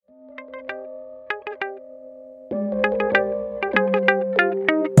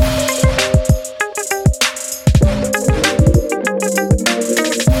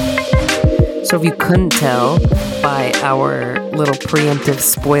couldn't tell by our little preemptive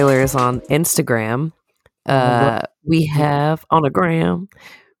spoilers on Instagram, we have on a gram,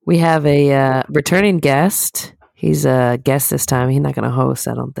 we have a returning guest. He's a guest this time. He's not going to host,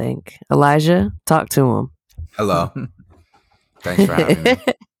 I don't think. Elijah, talk to him. Hello. Thanks for having me.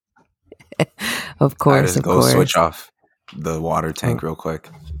 Of course, of course. Switch off the water tank real quick.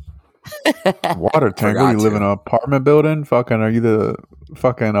 Water tank? What, you live in an apartment building? Are you the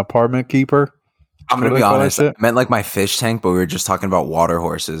fucking apartment keeper? I'm going to be honest. I meant like my fish tank, but we were just talking about water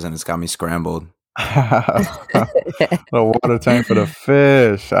horses and it's got me scrambled. The water tank for the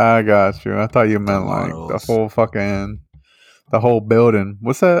fish. I got you. I thought you meant like the whole building.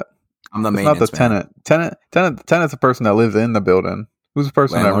 What's that? I'm the maintenance Not the tenant. Tenant's the person that lives in the building. Who's the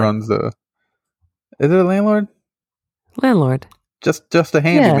person that runs the... Is it a landlord? Landlord. Just a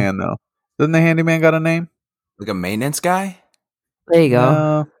handyman, though. Doesn't the handyman got a name? Like a maintenance guy? There you go.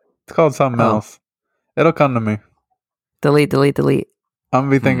 No, it's called something else. It'll come to me. Delete. I'm going to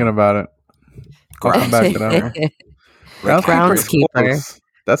be thinking about it. I'll come back to that. Groundskeeper.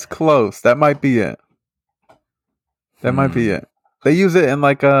 That's close. That might be it. Might be it. They use it in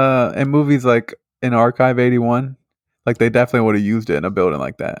like in movies like in Archive 81. Like they definitely would have used it in a building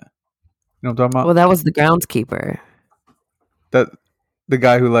like that. You know what I'm talking about? Well, that was the groundskeeper. That the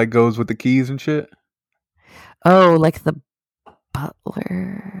guy who like goes with the keys and shit. Oh, like the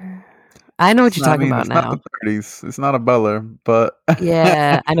butler. I know what you're talking about now. Not the 30s. It's not a butler, but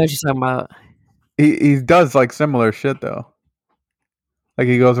yeah, I know what you're talking about. He does like similar shit though. Like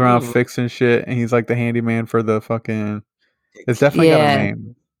he goes around fixing shit, and he's like the handyman for the fucking. It's definitely got a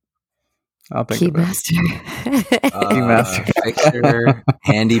name. I'll think Keymaster. Keymaster. Fixer,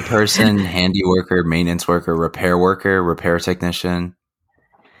 handy person, handy worker, maintenance worker, repair technician.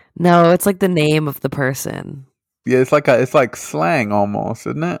 No, it's like the name of the person. Yeah, it's like slang almost,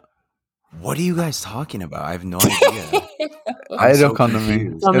 isn't it? What are you guys talking about? I have no idea. It'll come to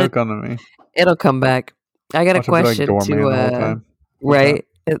me. It'll come back. I got a question to right?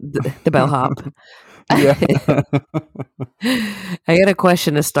 The bellhop. Yeah. I got a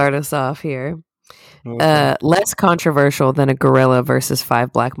question to start us off here. Less controversial than a gorilla versus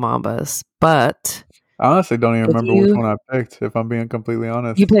 5 black mambas, but I honestly don't even remember which one I picked, if I'm being completely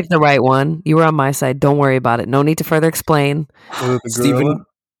honest. You picked the right one. You were on my side. Don't worry about it. No need to further explain. Steven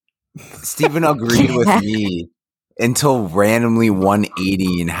agreed with me until randomly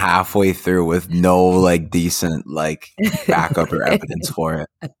 180 and halfway through with no like decent like backup or evidence for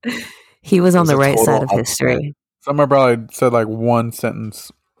it. He was on the right side of history. Someone probably said like one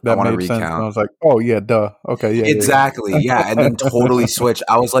sentence that made sense. And I was like, oh yeah, duh. Okay, yeah. Exactly, yeah. And then totally switched.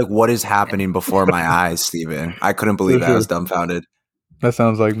 I was like, what is happening before my eyes, Steven? I couldn't believe it. I was dumbfounded. That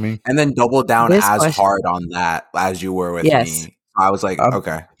sounds like me. And then double down hard on that as you were with me. I was like,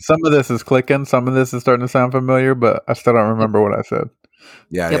 okay. Some of this is clicking. Some of this is starting to sound familiar, but I still don't remember what I said.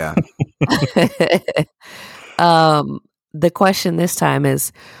 Yeah. The question this time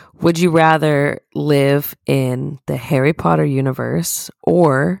is, would you rather live in the Harry Potter universe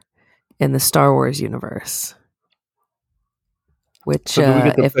or in the Star Wars universe? Which, so do we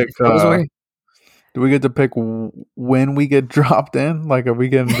get to pick when we get dropped in? Like, are we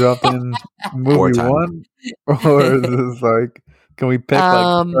getting dropped in movie 1? Or is this like, can we pick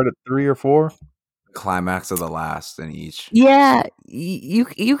like start at 3 or 4? Climax of the last in each. Yeah, you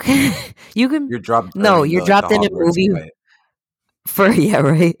can. You're dropped. You're dropped in a movie. Right.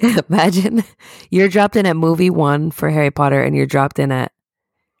 Imagine you're dropped in at movie 1 for Harry Potter, and you're dropped in at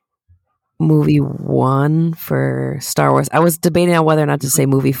movie 1 for Star Wars. I was debating on whether or not to say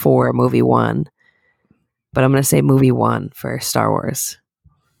movie 4 or movie 1, but I'm going to say movie 1 for Star Wars.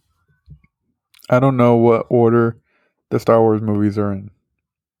 I don't know what order the Star Wars movies are in.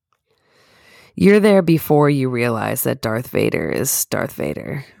 You're there before you realize that Darth Vader is Darth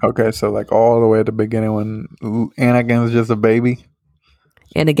Vader. Okay, so like all the way at the beginning when Anakin was just a baby?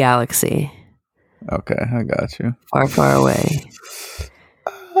 In a galaxy. Okay, I got you. Far, far away.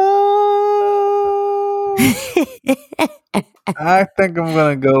 I think I'm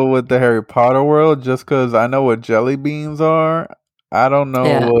going to go with the Harry Potter world just because I know what jelly beans are. I don't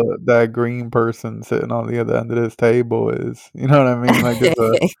know what that green person sitting on the other end of this table is. You know what I mean? Like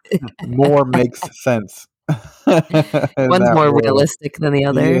more makes sense. One's more realistic than the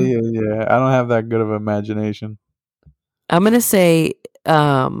other. Yeah. I don't have that good of an imagination. I'm gonna say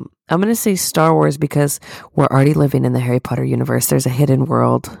Star Wars because we're already living in the Harry Potter universe. There's a hidden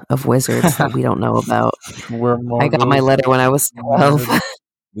world of wizards that we don't know about. I got my letter when I was 12.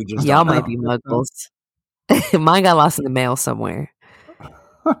 Y'all might be muggles. Mine got lost in the mail somewhere.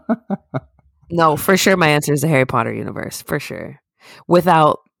 No, for sure my answer is the Harry Potter universe. For sure.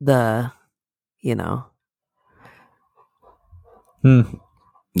 Without the you know.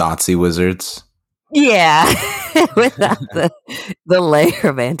 Nazi wizards. Yeah, without the layer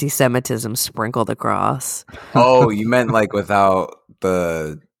of anti-Semitism sprinkled across. Oh, you meant like without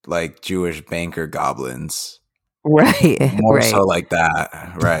the like Jewish banker goblins, right? More right. so like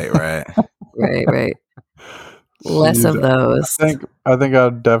that, right? right. Less of those. I think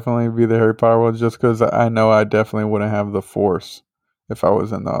I'd definitely be the Harry Potter world just because I know I definitely wouldn't have the Force if I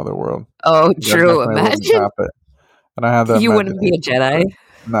was in the other world. Oh, true. Imagine. And I have that. You wouldn't be a Jedi.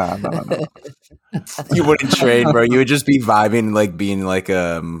 Nah. You wouldn't trade, bro. You would just be vibing, like being like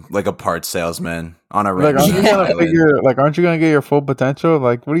a part salesman on a like. Aren't you gonna get your full potential?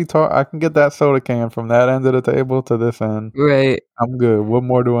 Like, what are you talking? I can get that soda can from that end of the table to this end. Right. I'm good. What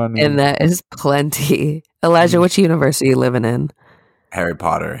more do I need? And that is plenty. Elijah, which universe are you living in? Harry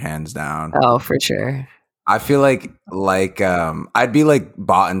Potter, hands down. Oh, for sure. I feel like I'd be like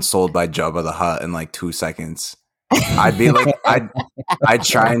bought and sold by Jabba the Hutt in like 2 seconds. I'd be like I'd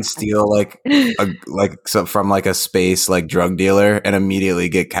try and steal from like a space like drug dealer and immediately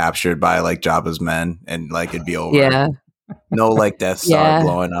get captured by like Jabba's men and like it'd be over. Yeah. No like Death Star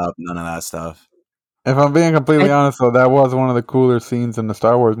blowing up, none of that stuff. If I'm being completely honest though, that was one of the cooler scenes in the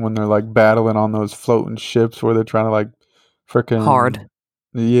Star Wars when they're like battling on those floating ships where they're trying to like freaking hard.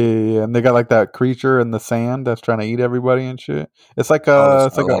 Yeah, and they got like that creature in the sand that's trying to eat everybody and shit. It's like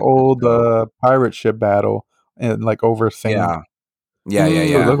an old pirate ship battle and like over sand. Yeah.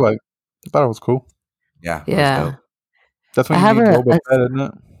 It looked like. I thought it was cool. Yeah. That's when you meet Boba Fett, isn't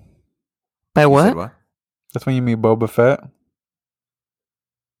it? By what? That's when you meet Boba Fett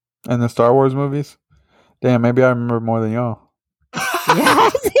in the Star Wars movies. Damn, maybe I remember more than y'all.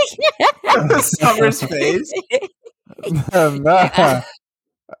 Summer's face. Nah.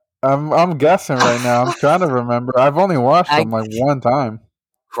 I'm guessing right now. I'm trying to remember. I've only watched them like one time.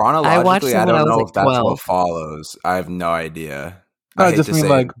 Chronologically, I don't know if that's what follows. I have no idea. I just mean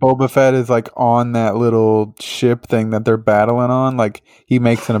like Boba Fett is like on that little ship thing that they're battling on. Like he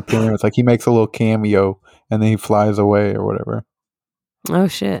makes an appearance, like he makes a little cameo, and then he flies away or whatever. Oh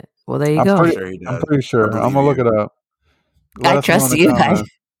shit! Well, there you go. I'm pretty sure. I'm gonna look it up. I trust you guys.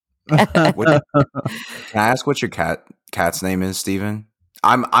 Can I ask what your cat's name is, Steven?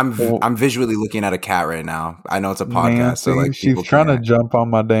 I'm visually looking at a cat right now. I know it's a podcast, Nancy, so like she's trying to jump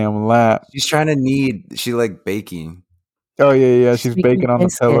on my damn lap. She like baking. Oh yeah. She's baking on the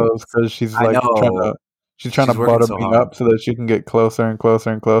pillows because she's like trying to butter me up so that she can get closer and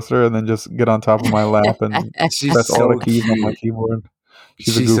closer and closer, and then just get on top of my lap and press all the keys on my keyboard.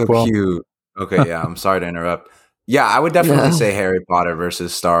 She's so cute. Okay, yeah. I'm sorry to interrupt. Yeah, I would definitely say Harry Potter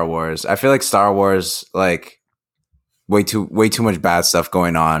versus Star Wars. I feel like Star Wars like. Way too much bad stuff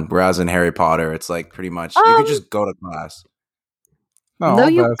going on. Whereas in Harry Potter, it's like pretty much you could just go to class. No,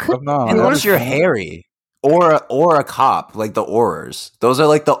 you could. Unless you're Harry or a cop, like the Aurors. Those are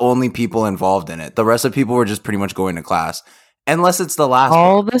like the only people involved in it. The rest of people were just pretty much going to class, unless it's the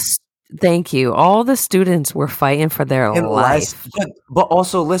last. Thank you. All the students were fighting for their life. But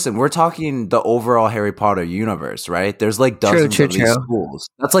also, listen, we're talking the overall Harry Potter universe, right? There's like dozens of these schools.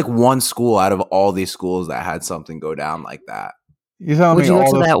 That's like one school out of all these schools that had something go down like that. You telling me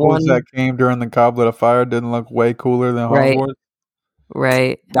all the schools that came during the Goblet of Fire didn't look way cooler than Hogwarts?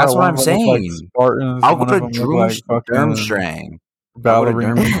 Right. That's what I'm saying. Like Spartans. I'll go to Durmstrang.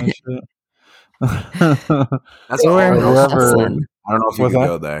 Ballerina and shit. That's all. I don't know if you can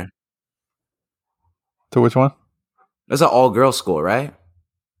go there. To which one? That's an all-girl school, right?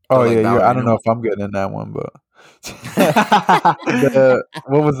 Oh yeah. I don't know if I'm getting in that one, but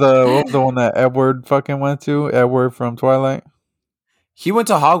what was the one that Edward fucking went to? Edward from Twilight. He went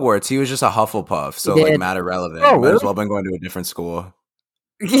to Hogwarts. He was just a Hufflepuff, so like not irrelevant. Oh, might as well been going to a different school.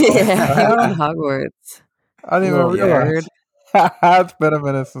 Yeah, he went to Hogwarts. I didn't even realize. It's been a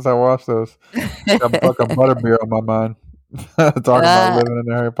minute since I watched those. Got fucking butterbeer on my mind. Talking about living in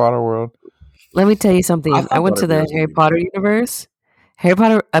the Harry Potter world. Let me tell you something. I went to the Harry Potter universe.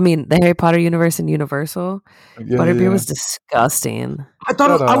 The Harry Potter universe in Universal. Butterbeer was disgusting.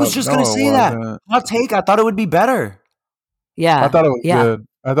 I was just going to say that. Hot take. I thought it would be better. Yeah. I thought it was good.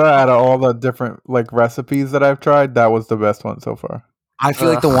 I thought out of all the different like recipes that I've tried, that was the best one so far. I feel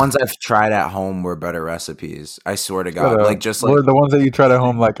like the ones I've tried at home were better recipes. I swear to God. Were the ones that you tried at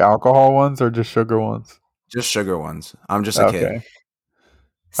home like alcohol ones or just sugar ones? Just sugar ones. I'm just a kid.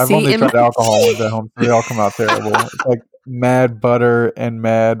 I've only tried alcohol ones at home. They all come out terrible. It's like mad butter and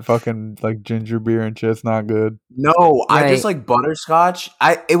mad fucking like ginger beer and shit. It's not good. No, I just like butterscotch.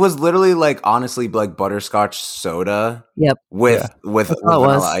 It was literally like honestly like butterscotch soda. Yep. With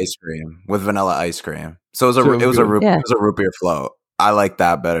vanilla ice cream. With vanilla ice cream. So it was a root beer float. I like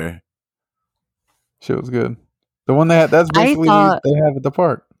that better. Shit was good. The one they had, that's basically they have at the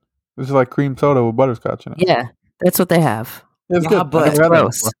park. It's just like cream soda with butterscotch in it. Yeah, that's what they have. It's good. But it's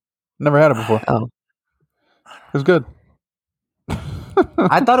gross. Never had it before. Oh. It was good.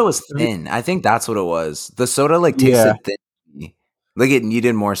 I thought it was thin. I think that's what it was. The soda like tasted thin. Like it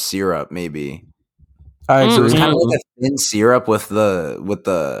needed more syrup, maybe. I agree. So it was kind of like a thin syrup with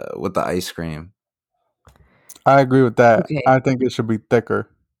the ice cream. I agree with that. Okay. I think it should be thicker.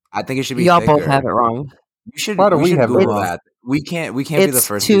 I think it should be Y'all thicker. both have it wrong. Why do we have Google that? We can't be the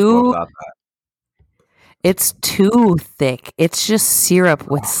first people about that. It's too thick. It's just syrup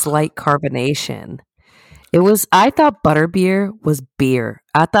with slight carbonation. I thought butterbeer was beer.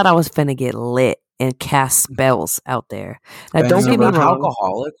 I thought I was finna get lit and cast spells out there. Now, don't get me wrong.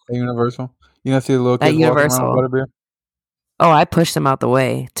 Alcoholic? Universal. You know, see the little kids walking around with butterbeer? Oh, I pushed them out the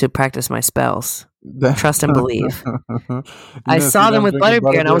way to practice my spells. Trust and believe. I saw them with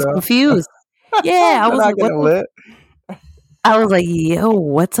butterbeer and I was confused. Yeah, I was like, I was like, yo,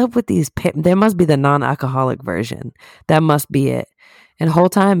 what's up with these? There must be the non-alcoholic version. That must be it. And the whole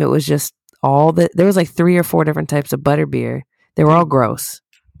time it was just there was like 3 or 4 different types of butterbeer. They were all gross.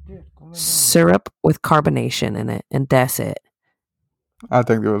 Syrup with carbonation in it, and that's it. I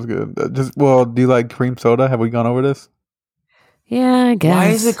think it was good. Do you like cream soda? Have we gone over this? Yeah, I guess. Why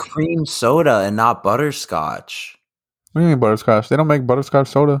is it cream soda and not butterscotch? What do you mean butterscotch? They don't make butterscotch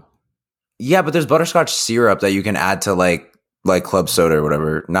soda. Yeah, but there's butterscotch syrup that you can add to like club soda or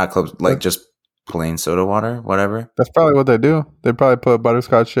whatever. Not club, like just plain soda water, whatever. That's probably what they do. They probably put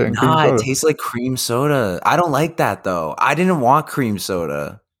butterscotch shit in cream soda. It tastes like cream soda. I don't like that though. I didn't want cream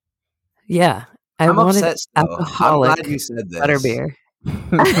soda. Yeah, I'm upset. Alcoholic. I'm glad you said this. Butterbeer.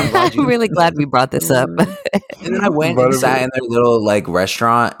 I'm really glad we brought this up. And then I went and sat in their little like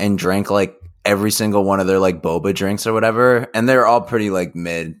restaurant and drank like every single one of their like boba drinks or whatever, and they're all pretty like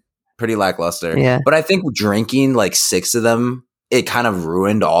mid, pretty lackluster. Yeah. But I think drinking like 6 of them, it kind of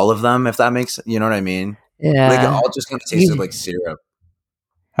ruined all of them. If that makes, you know what I mean? Yeah. Like it all just kind of tasted like syrup.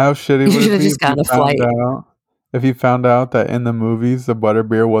 How shitty would it be just got a flight. If you found out that in the movies the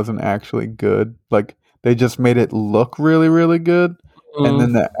butterbeer wasn't actually good, like they just made it look really, really good. And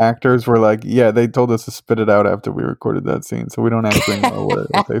then the actors were like, yeah, they told us to spit it out after we recorded that scene, so we don't actually know what it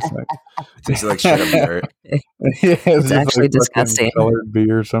tastes like. It tastes like straight up dirt. Yeah, it's actually like disgusting. Colored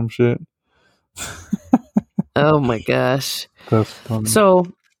beer or some shit. Oh my gosh. That's funny. So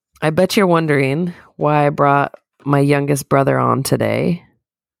I bet you're wondering why I brought my youngest brother on today.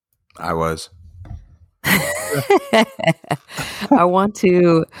 I was. I want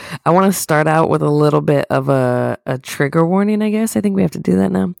to start out with a little bit of a trigger warning, I guess. I think we have to do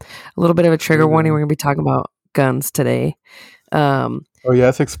that now. A little bit of a trigger warning. We're going to be talking about guns today. Oh yeah,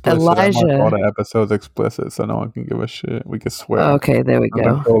 it's explicit. Elijah, all the episodes explicit, so no one can give a shit. We can swear. Okay, there we go.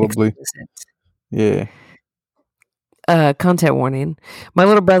 Uncontrollably. Yeah. Content warning. My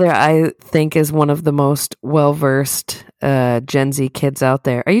little brother, I think, is one of the most well-versed Gen Z kids out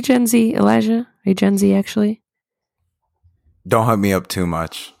there. Are you Gen Z, Elijah? Are you Gen Z, actually? Don't hug me up too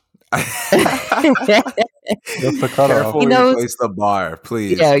much. That's the cutoff. Careful where you place the bar,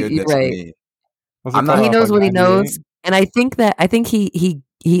 please. Yeah, you're right. He knows what he knows. And I think he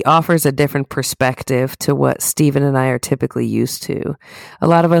offers a different perspective to what Steven and I are typically used to. A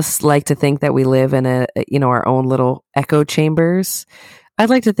lot of us like to think that we live in our own little echo chambers.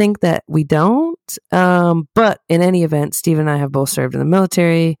 I'd like to think that we don't. But in any event, Steven and I have both served in the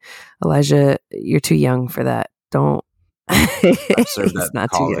military. Elijah, you're too young for that. Don't. I've served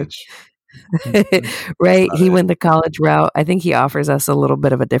at college. Right? He went the college route. I think he offers us a little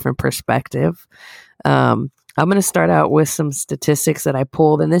bit of a different perspective. I'm going to start out with some statistics that I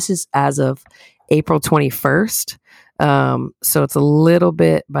pulled, and this is as of April 21st. So it's a little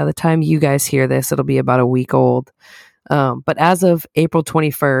bit, by the time you guys hear this, it'll be about a week old. But as of April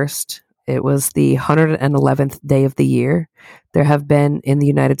 21st, it was the 111th day of the year. There have been in the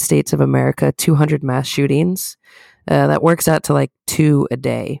United States of America 200 mass shootings. That works out to like 2 a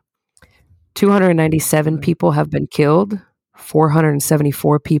day. 297 people have been killed.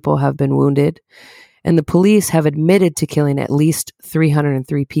 474 people have been wounded. And the police have admitted to killing at least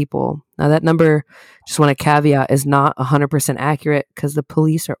 303 people. Now, that number, just want to caveat, is not 100% accurate because the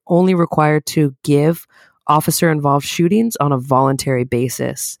police are only required to give officer-involved shootings on a voluntary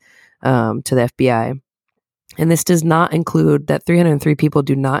basis to the FBI. And this does not include, that 303 people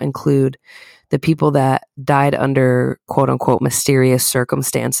do not include the people that died under quote-unquote mysterious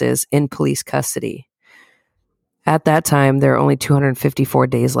circumstances in police custody. At that time, there are only 254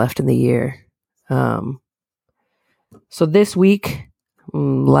 days left in the year. So this week,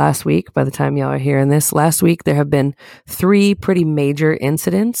 last week, by the time y'all are hearing this, last week there have been 3 pretty major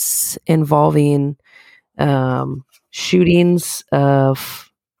incidents involving shootings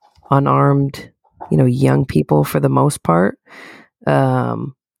of unarmed, young people for the most part, that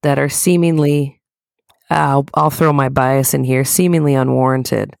are seemingly, I'll throw my bias in here, seemingly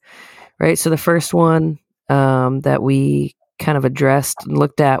unwarranted, right? So the first one that we kind of addressed and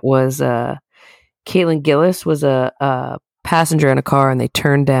looked at was Caitlin Gillis was a passenger in a car, and they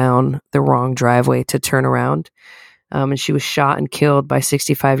turned down the wrong driveway to turn around. And she was shot and killed by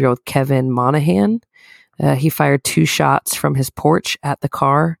 65-year-old Kevin Monahan. He fired 2 shots from his porch at the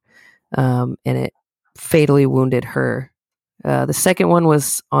car, and it fatally wounded her. The second one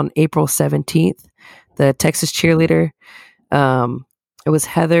was on April 17th, the Texas cheerleader. It was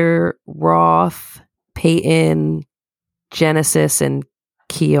Heather Roth, Peyton, Genesis, and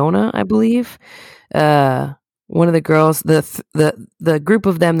Kiona, I believe. One of the girls, the group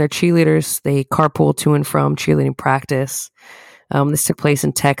of them, they're cheerleaders. They carpool to and from cheerleading practice. This took place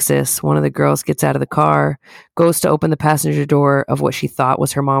in Texas. One of the girls gets out of the car, goes to open the passenger door of what she thought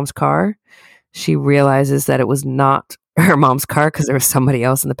was her mom's car. She realizes that it was not her mom's car because there was somebody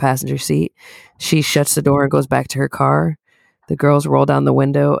else in the passenger seat. She shuts the door and goes back to her car. The girls roll down the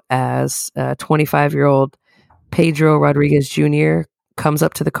window as 25-year-old Pedro Rodriguez Jr. comes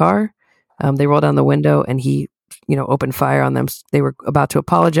up to the car. They roll down the window and he, opened fire on them. They were about to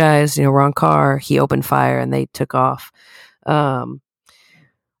apologize, wrong car. He opened fire and they took off. One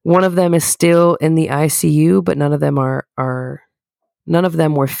of them is still in the ICU, but none of them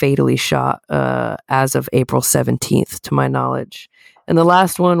were fatally shot as of April 17th, to my knowledge. And the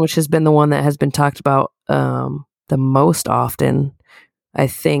last one, which has been the one that has been talked about the most often, I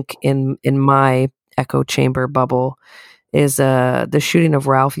think, in my echo chamber bubble, is the shooting of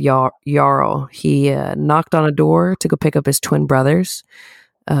Ralph Yarl. He knocked on a door to go pick up his twin brothers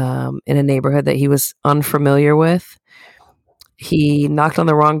in a neighborhood that he was unfamiliar with. He knocked on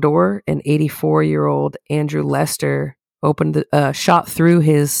the wrong door, and 84-year-old Andrew Lester shot through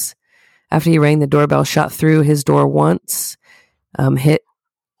his, after he rang the doorbell, shot through his door once, hit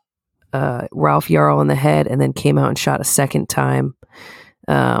Ralph Yarl in the head, and then came out and shot a second time.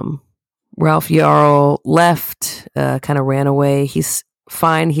 Ralph Yarl left, kind of ran away. He's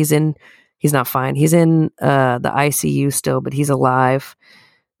fine. He's not fine. He's in the ICU still, but he's alive.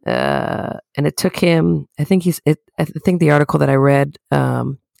 And it took him, I think the article that I read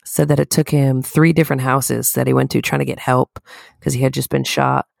said that it took him 3 different houses that he went to trying to get help because he had just been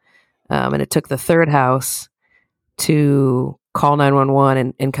shot. And it took the third house to call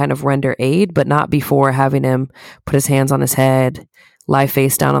 911 and kind of render aid, but not before having him put his hands on his head, lie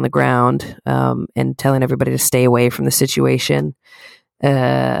face down on the ground, and telling everybody to stay away from the situation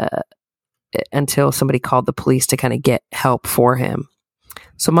until somebody called the police to kind of get help for him.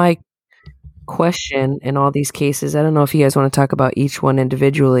 So my question in all these cases, I don't know if you guys want to talk about each one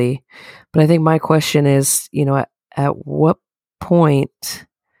individually, but I think my question is, at what point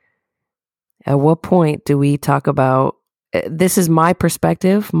do we talk about, this is my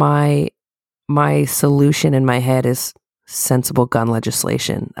perspective, my solution in my head is sensible gun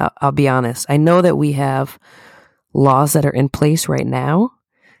legislation. I'll be honest. I know that we have laws that are in place right now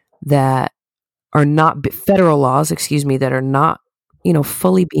that are not federal laws, that are not,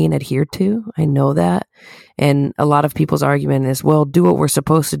 fully being adhered to. I know that. And a lot of people's argument is, well, do what we're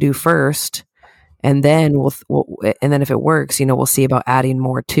supposed to do first. And then and then if it works, we'll see about adding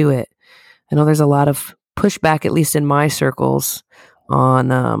more to it. I know there's a lot of pushback, at least in my circles,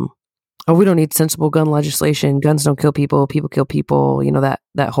 on, we don't need sensible gun legislation. Guns don't kill people. People kill people.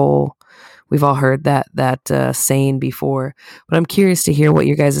 That whole, we've all heard that saying before. But I'm curious to hear what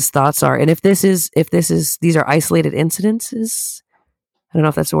your guys' thoughts are. And if these are isolated incidences, I don't know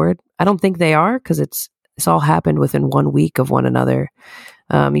if that's a word. I don't think they are, because it's all happened within 1 week of one another.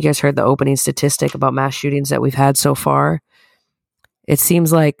 You guys heard the opening statistic about mass shootings that we've had so far. It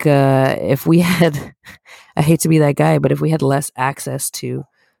seems like if we had, I hate to be that guy, but if we had less access to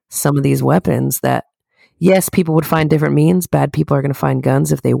some of these weapons, that yes, people would find different means. Bad people are going to find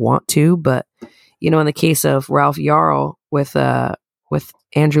guns if they want to. But, in the case of Ralph Yarl with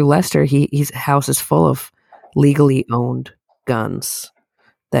Andrew Lester, his house is full of legally owned guns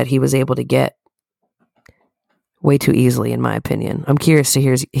that he was able to get way too easily, in my opinion. I'm curious to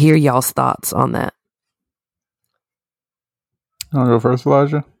hear y'all's thoughts on that. I'll go first,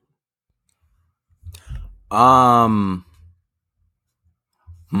 Elijah.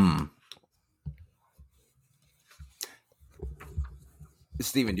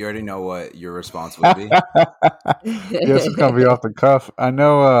 Steven, do you already know what your response would be? Yes, it's gonna be off the cuff. I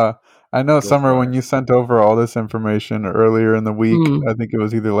know, Summer, when you sent over all this information earlier in the week, I think it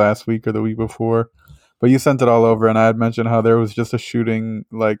was either last week or the week before, but you sent it all over, and I had mentioned how there was just a shooting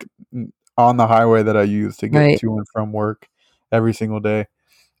like on the highway that I use to get to and from work every single day.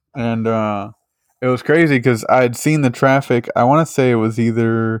 And it was crazy because I had seen the traffic. I want to say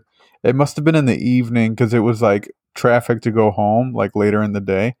it must have been in the evening because it was like traffic to go home, like later in the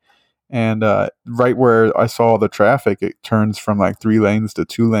day. And right where I saw the traffic, it turns from like 3 lanes to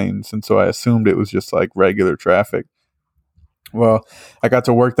 2 lanes. And so I assumed it was just like regular traffic. Well, I got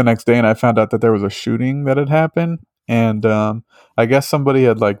to work the next day and I found out that there was a shooting that had happened. And I guess somebody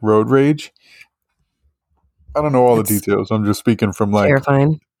had like road rage. I don't know all the details. I'm just speaking from like...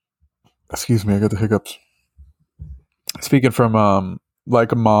 Terrifying. Excuse me, I got the hiccups. Speaking from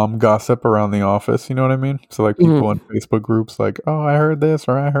like a mom gossip around the office, you know what I mean? So like people in Facebook groups like, oh, I heard this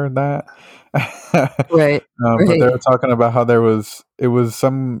or I heard that. Right. But they were talking about how it was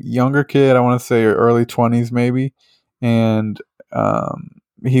some younger kid, I want to say early 20s maybe, and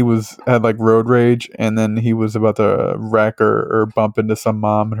he had like road rage, and then he was about to wreck or bump into some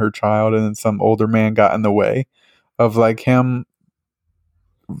mom and her child, and then some older man got in the way of like him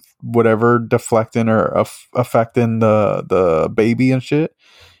whatever deflecting or affecting the baby and shit.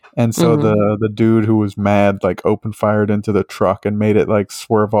 And so the dude who was mad like open fired into the truck and made it like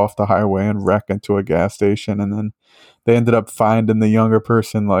swerve off the highway and wreck into a gas station. And then they ended up finding the younger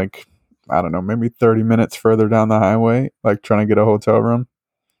person like, I don't know, maybe 30 minutes further down the highway, like trying to get a hotel room.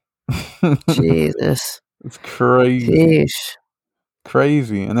 Jesus. It's crazy. Sheesh.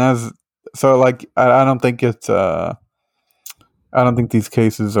 Crazy. And so like I don't think it's I don't think these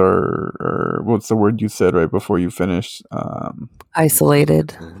cases are what's the word you said right before you finished?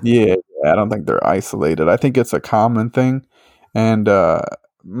 Isolated. Yeah, I don't think they're isolated. I think it's a common thing. And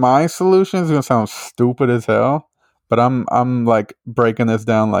my solution is going to sound stupid as hell, but I'm like breaking this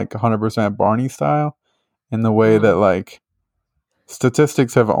down like 100% Barney style in the way that like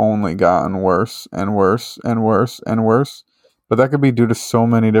statistics have only gotten worse and worse and worse and worse. But that could be due to so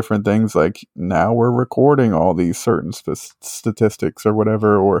many different things. Like now we're recording all these certain statistics or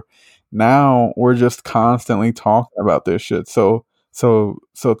whatever, or now we're just constantly talking about this shit. So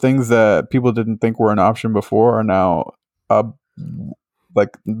things that people didn't think were an option before are now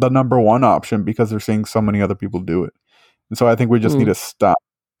like the number one option because they're seeing so many other people do it. And so I think we just need to stop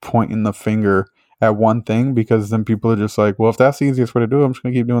pointing the finger at one thing, because then people are just like, well, if that's the easiest way to do it, I'm just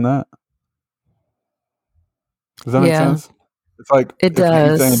going to keep doing that. Does that make sense? It's like it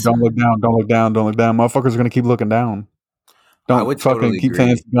does. Saying, don't look down, don't look down, don't look down. Motherfuckers are gonna keep looking down. Don't fucking totally keep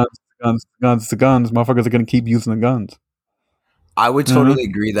saying guns. Motherfuckers are gonna keep using the guns. I would totally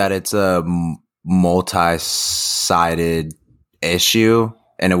agree that it's a multi-sided issue,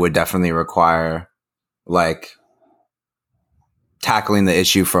 and it would definitely require like tackling the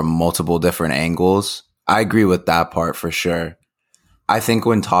issue from multiple different angles. I agree with that part for sure. I think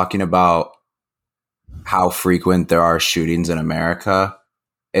when talking about how frequent there are shootings in America,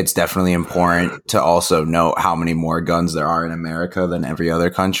 it's definitely important to also note how many more guns there are in America than every other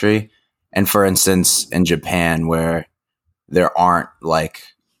country. And for instance, in Japan, where there aren't like,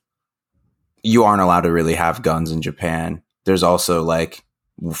 you aren't allowed to really have guns in Japan. There's also like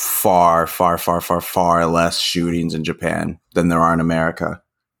far less shootings in Japan than there are in America.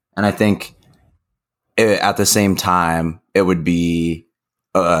 And I think at the same time, it would be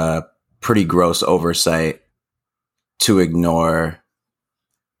pretty gross oversight to ignore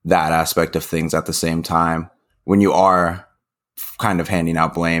that aspect of things at the same time when you are kind of handing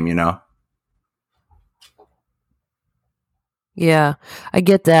out blame, you know? Yeah, I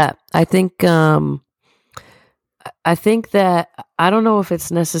get that. I think that I don't know if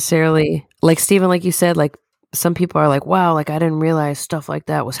it's necessarily like Stephen, like you said, like some people are like, wow, like I didn't realize stuff like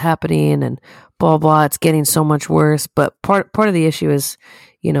that was happening and blah, blah, it's getting so much worse. But part of the issue is,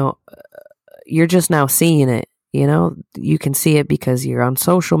 you know, you're just now seeing it, you know, you can see it because you're on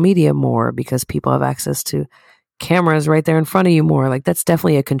social media more, because people have access to cameras right there in front of you more. Like that's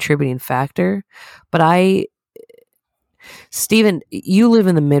definitely a contributing factor. But Stephen, you live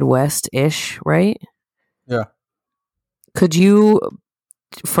in the Midwest-ish, right? Yeah. Could you,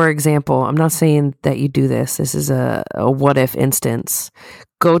 for example, I'm not saying that you do this. This is a what if instance.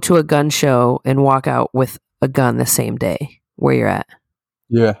 Go to a gun show and walk out with a gun the same day where you're at.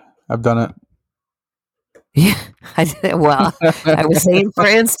 Yeah, I've done it. Yeah, I did. Well, I was saying, for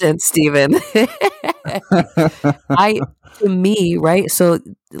instance, Stephen, to me, right? So,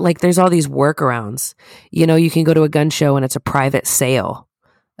 like, there's all these workarounds. You know, you can go to a gun show and it's a private sale,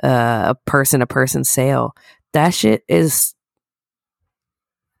 a person-to-person sale. That shit is.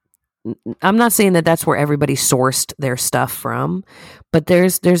 I'm not saying that that's where everybody sourced their stuff from, but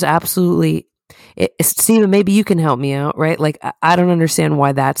there's absolutely. Stephen, maybe you can help me out, right? Like, I don't understand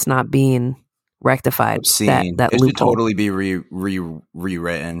why that's not being rectified. That it should totally be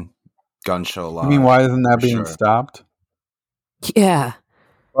rewritten. gun show law. I mean, why isn't that being stopped? Yeah.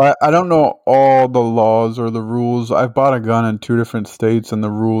 I don't know all the laws or the rules. I've bought a gun in 2 different states, and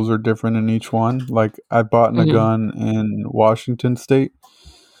the rules are different in each one. Like, I bought a gun in Washington State,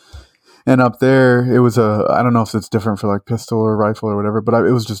 and up there, it was I don't know if it's different for, like, pistol or rifle or whatever, but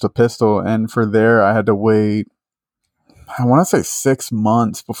it was just a pistol, and for there, I had to wait, I want to say 6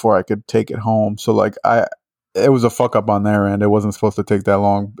 months before I could take it home. So, like, it was a fuck up on their end. It wasn't supposed to take that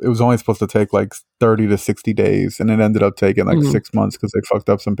long. It was only supposed to take like 30 to 60 days, and it ended up taking like 6 months because they fucked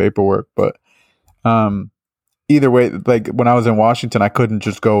up some paperwork. But either way, like when I was in Washington, I couldn't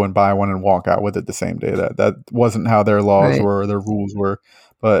just go and buy one and walk out with it the same day. That wasn't how their laws were, or their rules were.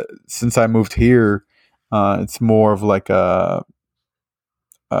 But since I moved here, it's more of like as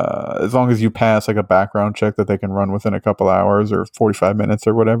long as you pass like a background check that they can run within a couple hours or 45 minutes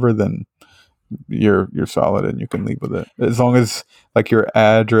or whatever, then you're solid and you can leave with it. As long as like your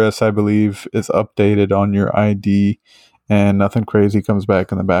address, I believe, is updated on your ID and nothing crazy comes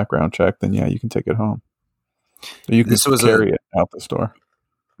back in the background check, then yeah, you can take it home. You can carry it out the store.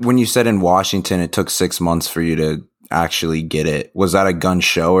 When you said in Washington it took 6 months for you to actually get it, was that a gun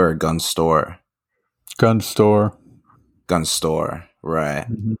show or a gun store? Gun store. Gun store, right.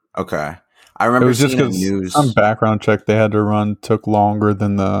 Mm-hmm. Okay. I remember it was just because some background check they had to run took longer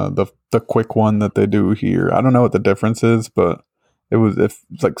than the quick one that they do here. I don't know what the difference is, but it's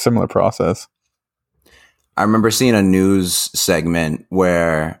like similar process. I remember seeing a news segment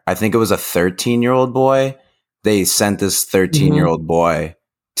where I think it was a 13-year-old boy. They sent this 13-year-old boy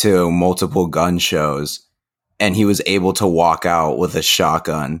to multiple gun shows, and he was able to walk out with a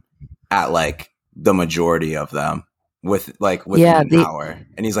shotgun at like the majority of them. Within an hour,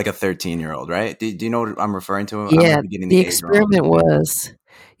 and he's like a 13-year-old, right? Do you know what I'm referring to? Yeah, the experiment was.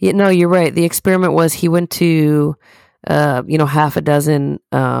 Yeah, no, you're right. The experiment was he went to, half a dozen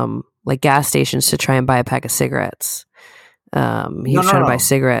like gas stations to try and buy a pack of cigarettes. He was trying to buy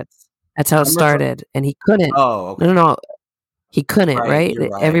cigarettes. That's how it started, and he couldn't. Oh, okay. No, he couldn't. Right?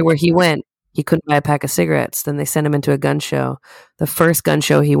 Everywhere he went, he couldn't buy a pack of cigarettes. Then they sent him into a gun show. The first gun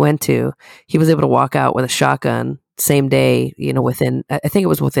show he went to, he was able to walk out with a shotgun. Same day, within, I think it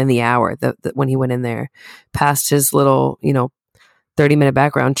was within the hour that when he went in there, passed his little, 30-minute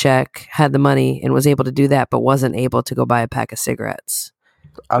background check, had the money and was able to do that, but wasn't able to go buy a pack of cigarettes.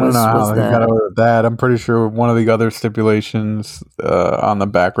 I don't know how he got away with that. I'm pretty sure one of the other stipulations on the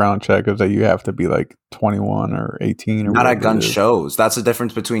background check is that you have to be like 21 or 18 or not at gun shows. That's the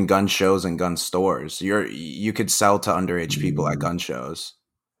difference between gun shows and gun stores. You could sell to underage people at gun shows.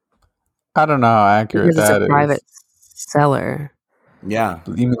 I don't know how accurate that is. Private seller. Yeah.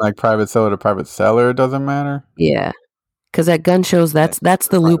 You mean like private seller to private seller? It doesn't matter? Yeah. Because at gun shows, that's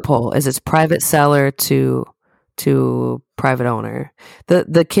the loophole, is it's private seller to private owner.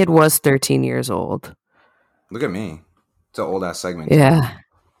 The kid was 13 years old. Look at me. It's an old ass segment. Yeah.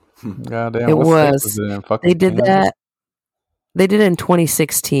 Goddamn. It was. They did Kansas? That. They did it in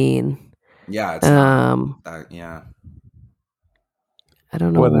 2016. Yeah. Yeah. I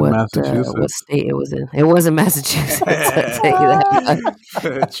don't know what state it was in. It was in Massachusetts. I'll tell you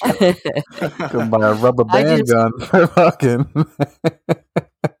that. Can buy a rubber band gun for fucking.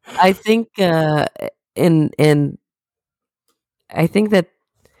 I think I think that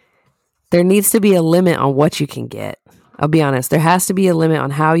there needs to be a limit on what you can get. I'll be honest. There has to be a limit on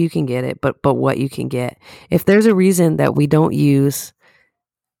how you can get it, but what you can get. If there's a reason that we don't use,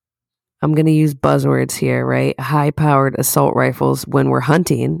 I'm going to use buzzwords here, right? High-powered assault rifles when we're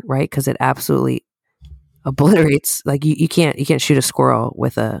hunting, right? Because it absolutely obliterates. Like you can't shoot a squirrel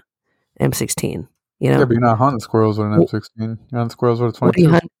with a M16. Yeah, but you're not hunting squirrels with an M16. You're hunting squirrels with a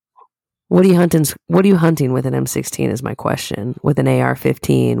 22. What are you hunting with an M16? Is my question. With an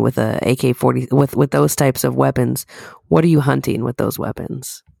AR-15, with a AK-40, with those types of weapons, what are you hunting with those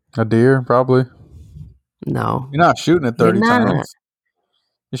weapons? A deer, probably. No, you're not shooting it 30 times.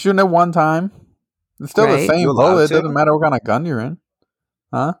 You're shooting it one time. It's still the same bullet. It doesn't matter what kind of gun you're in.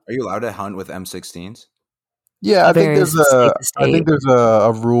 Huh? Are you allowed to hunt with M16s? Yeah, I think there's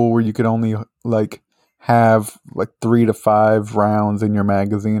a rule where you can only like have like 3 to 5 rounds in your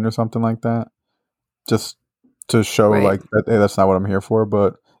magazine or something like that. Just to show like that, hey, that's not what I'm here for.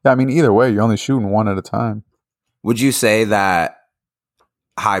 But yeah, I mean, either way, you're only shooting one at a time. Would you say that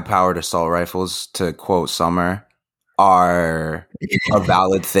high-powered assault rifles, to quote Summer, are a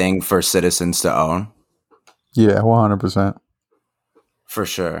valid thing for citizens to own? Yeah, 100%. For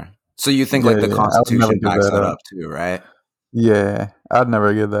sure. So you think the Constitution backs that up too, right? Yeah, I'd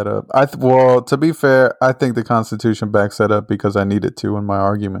never give that up. Well, to be fair, I think the Constitution backs that up because I need it to in my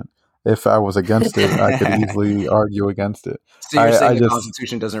argument. if I was against it, I could easily argue against it. So you're saying the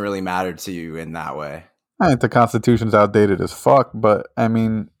Constitution doesn't really matter to you in that way? I think the Constitution's outdated as fuck, but I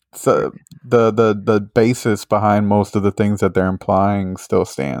mean, so the basis behind most of the things that they're implying still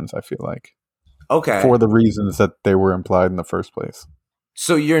stands, I feel like. Okay. For the reasons that they were implied in the first place.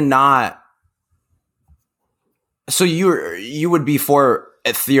 So you're not. So you would be for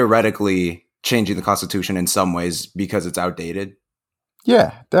theoretically changing the Constitution in some ways because it's outdated?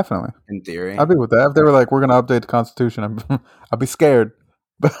 Yeah, definitely. In theory, I'd be with that. If they were like, "We're going to update the Constitution," I'd be scared.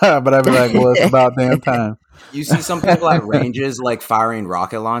 But I'd be like, "Well, it's about damn time." You see some people at ranges like firing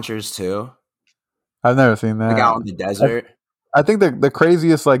rocket launchers too. I've never seen that. Like out in the desert. I think the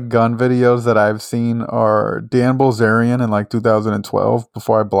craziest like gun videos that I've seen are Dan Bilzerian in like 2012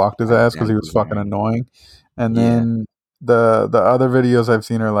 before I blocked his ass because he was fucking annoying. And then the other videos I've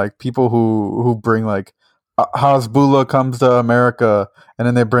seen are like people who bring like Hezbollah comes to America, and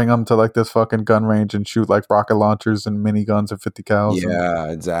then they bring them to like this fucking gun range and shoot like rocket launchers and miniguns at 50 cal.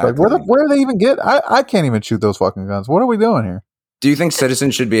 Yeah, exactly. Like where do they even get? I can't even shoot those fucking guns. What are we doing here? Do you think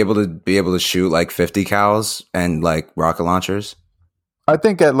citizens should be able to shoot like 50 cals and like rocket launchers? I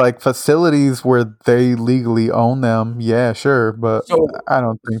think at like facilities where they legally own them, yeah, sure, but I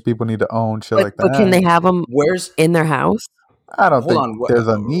don't think people need to own shit like that. But can they have them in their house? I don't think there's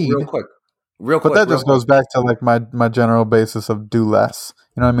a need. Real quick. But that just goes back to like my general basis of do less.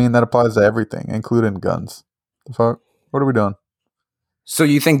 You know what I mean? That applies to everything, including guns. The fuck? What are we doing? So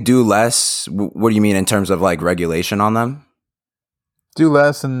you think do less? What do you mean in terms of like regulation on them? Do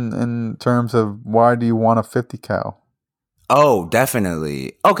less in terms of why do you want a 50 cal? Oh,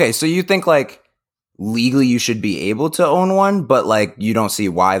 definitely. Okay, so you think like legally you should be able to own one, but like you don't see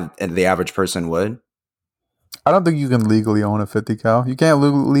why the average person would? I don't think you can legally own a 50 cal. You can't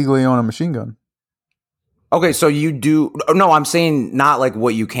legally own a machine gun. Okay, so you do. No, I'm saying not like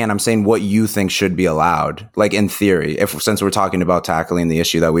what you can. I'm saying what you think should be allowed, like in theory, since we're talking about tackling the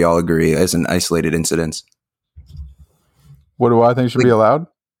issue that we all agree is an isolated incident. What do I think should be allowed?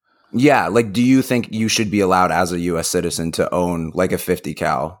 Yeah, like do you think you should be allowed as a U.S. citizen to own like a 50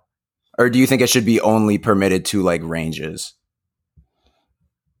 cal? Or do you think it should be only permitted to like ranges?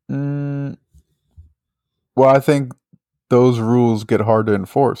 Well, I think those rules get hard to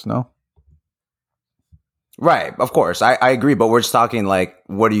enforce, no? Right, of course. I agree, but we're just talking like,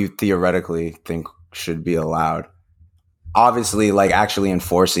 what do you theoretically think should be allowed? Obviously, like actually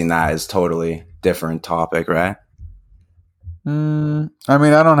enforcing that is totally different topic, right? I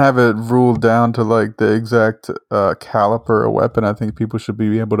mean, I don't have it ruled down to like the exact caliber of weapon I think people should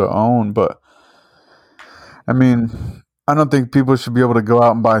be able to own, but I mean, I don't think people should be able to go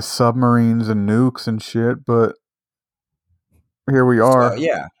out and buy submarines and nukes and shit, but here we are. So,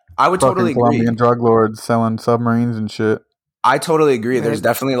 yeah, I would totally agree. Colombian drug lords selling submarines and shit. I totally agree. There's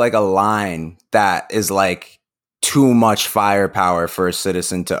definitely like a line that is like too much firepower for a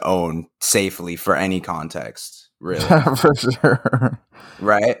citizen to own safely for any context. Really? For sure.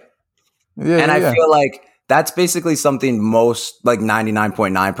 Right? Yeah. And I feel like that's basically something most like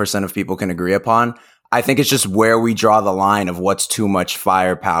 99.9% of people can agree upon. I think it's just where we draw the line of what's too much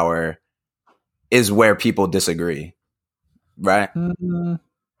firepower is where people disagree. Right? Mm-hmm.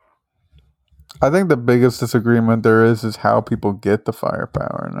 I think the biggest disagreement there is how people get the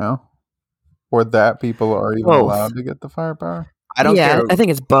firepower now. Or that people are even allowed to get the firepower. I don't care. I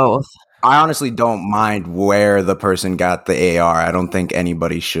think it's both. I honestly don't mind where the person got the AR. I don't think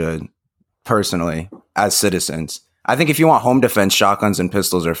anybody should, personally, as citizens. I think if you want home defense, shotguns and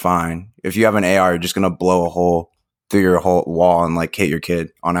pistols are fine. If you have an AR, you're just going to blow a hole through your whole wall and like hit your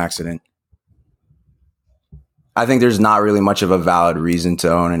kid on accident. I think there's not really much of a valid reason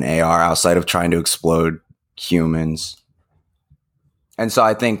to own an AR outside of trying to explode humans. And so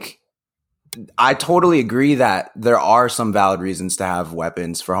I think I totally agree that there are some valid reasons to have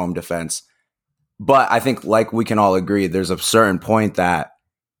weapons for home defense. But I think like we can all agree, there's a certain point that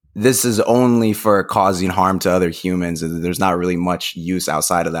this is only for causing harm to other humans. And there's not really much use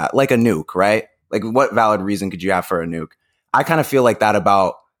outside of that. Like a nuke, right? Like what valid reason could you have for a nuke? I kind of feel like that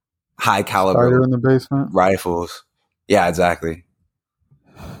about high caliber Spider in the basement rifles. Yeah, exactly.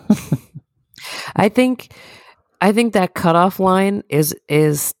 I think that cutoff line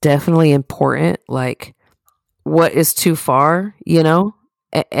is definitely important. Like, what is too far, you know?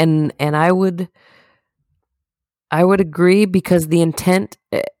 And I would agree because the intent,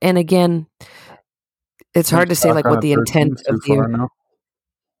 and again, it's hard to say like what the intent of the.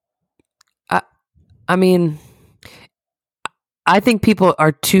 I mean, I think people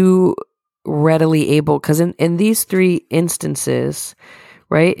are too readily able because in these three instances,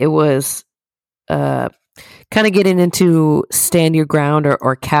 right? It was kind of getting into stand your ground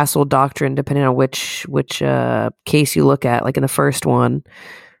or castle doctrine, depending on which case you look at. Like in the first one,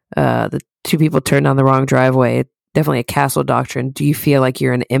 the two people turned down the wrong driveway. Definitely a castle doctrine. Do you feel like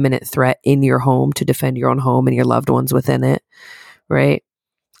you're an imminent threat in your home to defend your own home and your loved ones within it? Right.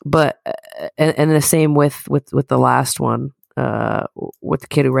 But and the same with the last one, with the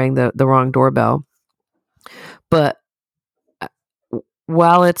kid who rang the wrong doorbell. But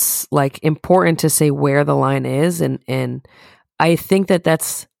while it's like important to say where the line is, and I think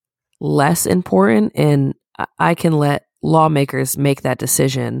that's less important, and I can let lawmakers make that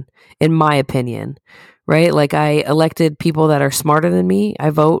decision, in my opinion, right? Like, I elected people that are smarter than me. I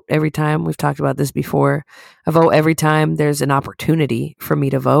vote every time. We've talked about this before. I vote every time there's an opportunity for me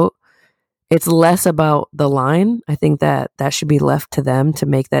to vote. It's less about the line. I think that should be left to them to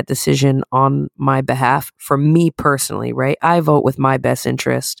make that decision on my behalf. For me personally, right? I vote with my best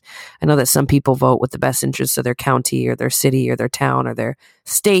interest. I know that some people vote with the best interest of their county or their city or their town or their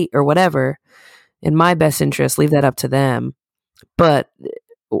state or whatever. In my best interest, leave that up to them. But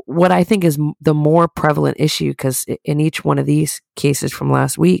what I think is the more prevalent issue, because in each one of these cases from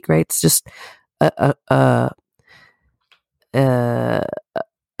last week, right, it's just a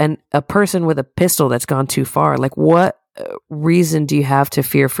person with a pistol that's gone too far. Like, what reason do you have to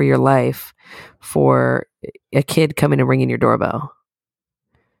fear for your life for a kid coming and ringing your doorbell?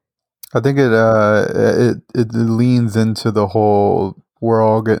 I think it leans into the whole we're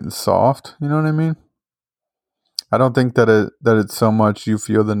all getting soft. You know what I mean? I don't think that it's so much you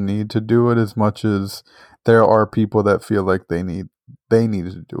feel the need to do it as much as there are people that feel like they need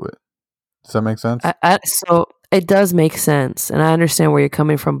to do it. Does that make sense? So it does make sense, and I understand where you're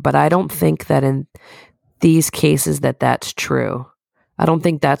coming from, but I don't think that in these cases that's true. I don't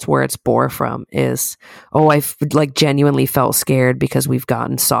think that's where it's bore from is, I've like genuinely felt scared because we've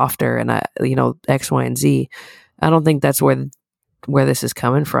gotten softer and X, Y, and Z. I don't think that's where this is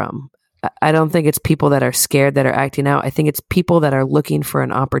coming from. I don't think it's people that are scared that are acting out. I think it's people that are looking for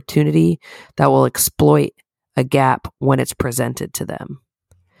an opportunity that will exploit a gap when it's presented to them.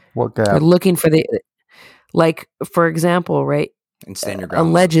 What gap? They're looking for like, for example, right? And stand your ground.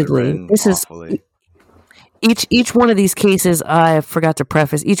 Allegedly, this awfully. Is each one of these cases. I forgot to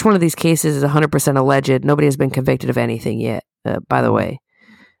preface. Each one of these cases is 100% alleged. Nobody has been convicted of anything yet. By the way,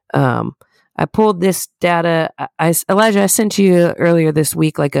 I pulled this data. Elijah, I sent you earlier this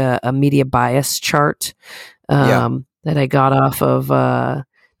week like a media bias chart that I got off of.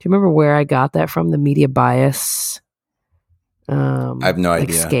 Do you remember where I got that from? The media bias. I have no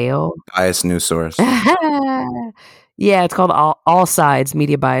idea. Scale. Bias news source. Yeah, it's called All Sides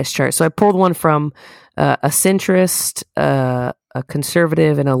Media Bias Chart. So I pulled one from a centrist, a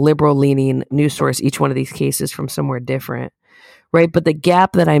conservative, and a liberal-leaning news source, each one of these cases from somewhere different, right? But the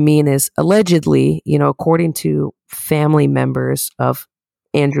gap that I mean is allegedly, according to family members of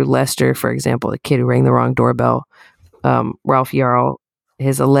Andrew Lester, for example, the kid who rang the wrong doorbell, Ralph Yarl,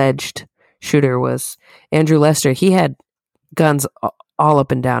 his alleged shooter was Andrew Lester. He had guns all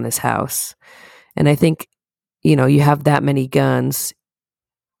up and down his house. And I think, you have that many guns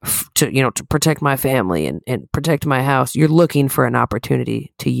to protect my family and protect my house. You're looking for an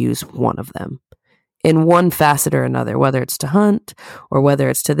opportunity to use one of them in one facet or another, whether it's to hunt or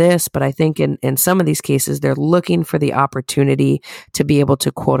whether it's to this. But I think in some of these cases, they're looking for the opportunity to be able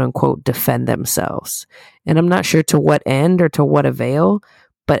to quote unquote defend themselves. And I'm not sure to what end or to what avail,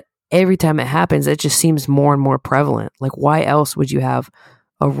 but every time it happens, it just seems more and more prevalent. Like, why else would you have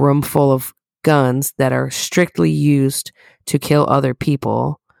a room full of guns that are strictly used to kill other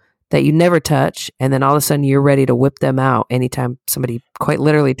people that you never touch, and then all of a sudden you're ready to whip them out anytime somebody quite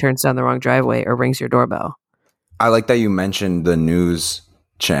literally turns down the wrong driveway or rings your doorbell? I like that you mentioned the news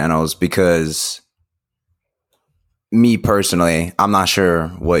channels, because me personally, I'm not sure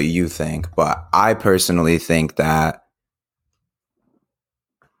what you think, but I personally think that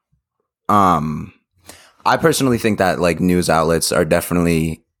like news outlets are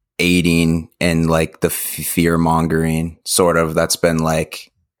definitely aiding in like the fear mongering sort of that's been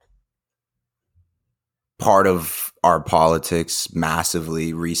like part of our politics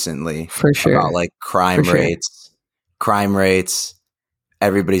massively recently. For sure. About like crime rates.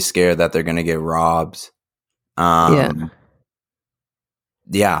 Everybody's scared that they're going to get robbed. Yeah,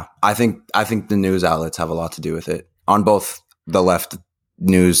 I think the news outlets have a lot to do with it. On both the left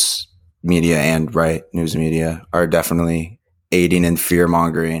news media and right news media are definitely aiding in fear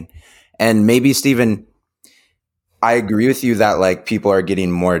mongering. And maybe, Stephen, I agree with you that like people are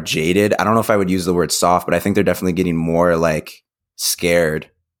getting more jaded. I don't know if I would use the word soft, but I think they're definitely getting more like scared.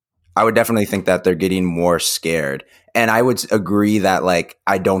 I would definitely think that they're getting more scared. And I would agree that like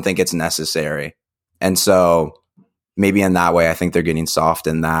I don't think it's necessary. And so maybe in that way, I think they're getting soft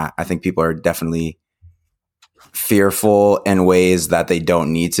in that. I think people are definitely fearful in ways that they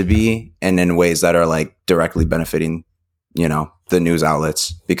don't need to be, and in ways that are like directly benefiting, you know, the news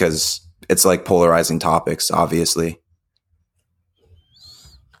outlets, because it's like polarizing topics, obviously.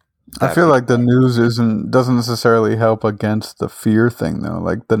 I feel like the news doesn't necessarily help against the fear thing though.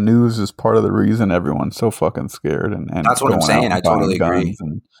 Like the news is part of the reason everyone's so fucking scared, and that's what I'm saying. I totally agree.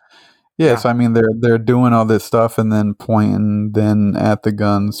 Yes, I mean they're doing all this stuff and then pointing then at the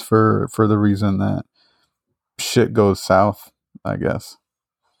guns for the reason that shit goes south, I guess.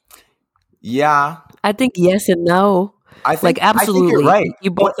 Yeah, I think yes and no. I think, like, absolutely, I think you're right.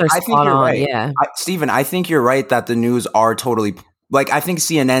 You both are spot on. Right. Yeah, Steven, I think you're right that the news are totally, like, I think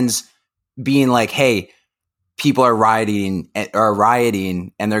CNN's being like, hey, people are rioting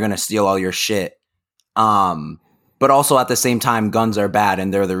and they're going to steal all your shit. But also at the same time, guns are bad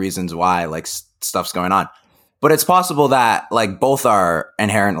and they're the reasons why, like, stuff's going on. But it's possible that, like, both are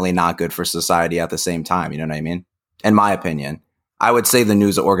inherently not good for society at the same time. You know what I mean? In my opinion, I would say the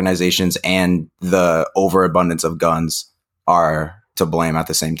news organizations and the overabundance of guns are to blame at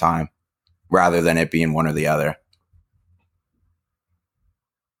the same time, rather than it being one or the other.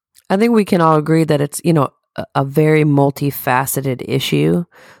 I think we can all agree that it's, you know, a very multifaceted issue.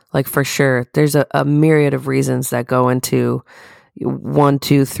 Like, for sure, there's a myriad of reasons that go into 1,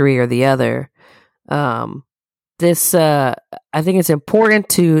 2, 3 or the other. I think it's important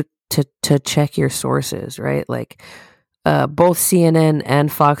to check your sources, right? Like, both CNN and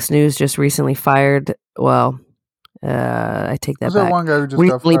Fox News just recently fired. Well, I take that back. One guy who just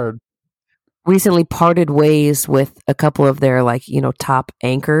got fired? Recently parted ways with a couple of their, like, you know, top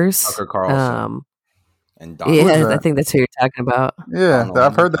anchors. Tucker Carlson. And Don. Yeah, I think that's who you're talking about. Yeah,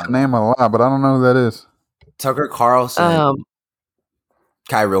 I've heard that name a lot, but I don't know who that is. Tucker Carlson.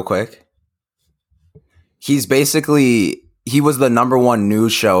 Kai, real quick. He was the number one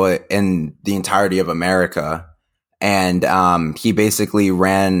news show in the entirety of America. And he basically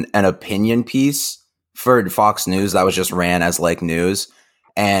ran an opinion piece for Fox News that was just ran as like news.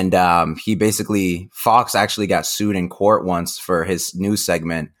 And Fox actually got sued in court once for his news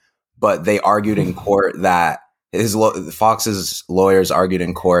segment, but they argued in court that Fox's lawyers argued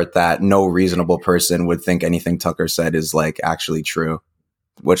in court that no reasonable person would think anything Tucker said is like actually true,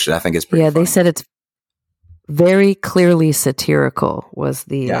 which I think is pretty funny. They said it's very clearly satirical was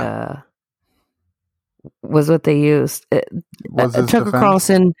what they used. Tucker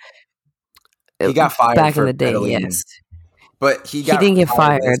Carlson, he got fired back in the day, yes. But he didn't get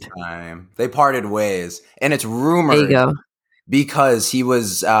fired. This time. They parted ways. And it's rumored. There you go. Because he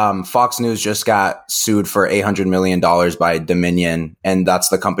was, Fox News just got sued for $800 million by Dominion. And that's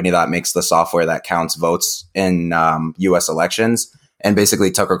the company that makes the software that counts votes in U.S. elections. And basically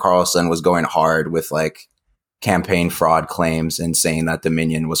Tucker Carlson was going hard with like campaign fraud claims and saying that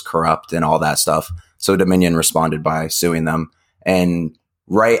Dominion was corrupt and all that stuff. So Dominion responded by suing them. And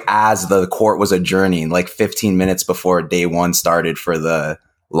right as the court was adjourning, like 15 minutes before day one started for the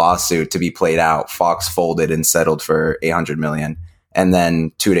lawsuit to be played out, Fox folded and settled for $800 million. And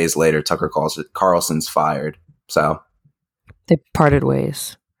then 2 days later, Tucker Carlson's fired. So they parted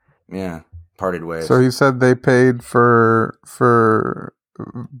ways. Yeah, parted ways. So he said they paid for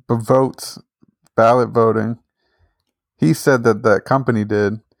votes, ballot voting. He said that company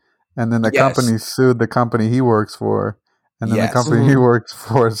did. And then the company sued the company he works for. And then the company he works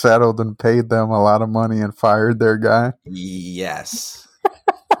for settled and paid them a lot of money and fired their guy. Yes.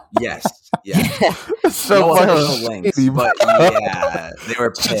 Yes. So much links, but yeah, they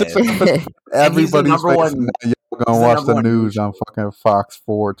were pissed. Everybody's facing that. You're gonna watch the news on fucking Fox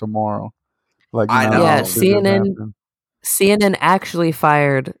 4 tomorrow. Like, I know. Yeah, CNN actually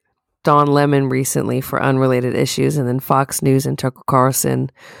fired Don Lemon recently for unrelated issues, and then Fox News and Tucker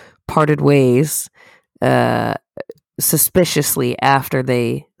Carlson parted ways suspiciously after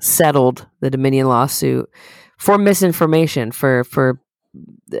they settled the Dominion lawsuit for misinformation. For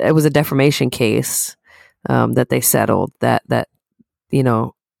it was a defamation case that they settled. That you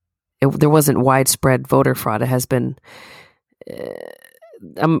know, there wasn't widespread voter fraud. It has been.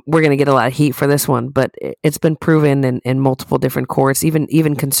 We're going to get a lot of heat for this one, but it's been proven in multiple different courts, even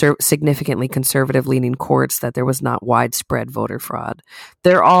significantly conservative leaning courts, that there was not widespread voter fraud.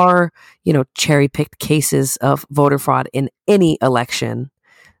 There are, you know, cherry picked cases of voter fraud in any election.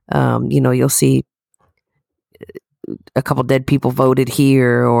 You know, you'll see a couple dead people voted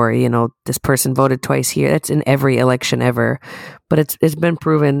here, or, you know, this person voted twice here. That's in every election ever, but it's been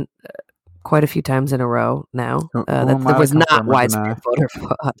proven quite a few times in a row now that there was not widespread voter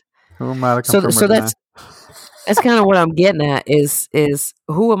fraud. So that's That's kind of what I'm getting at. Is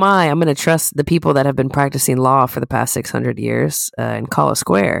who am I? I'm going to trust the people that have been practicing law for the past 600 years and call it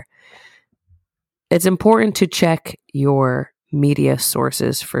square. It's important to check your media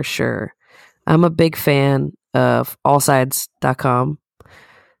sources for sure. I'm a big fan of allsides.com.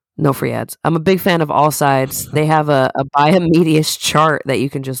 No free ads. I'm a big fan of All Sides. They have a biomedius chart that you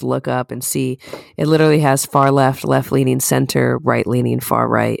can just look up and see. It literally has far left, left leaning, center, right leaning, far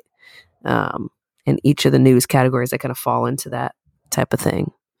right, and each of the news categories that kind of fall into that type of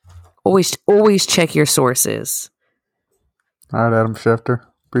thing. Always check your sources. All right, Adam Schefter.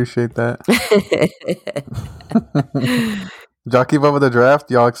 Appreciate that. Did y'all keep up with the draft?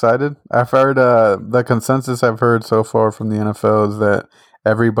 Y'all excited? I've heard the consensus I've heard so far from the NFL is that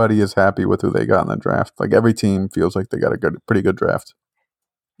everybody is happy with who they got in the draft. Like every team feels like they got a pretty good draft.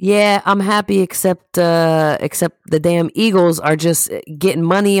 Yeah, I'm happy except the damn Eagles are just getting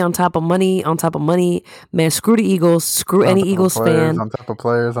money on top of money on top of money. Man, screw the Eagles. Screw any Eagles fan. On top of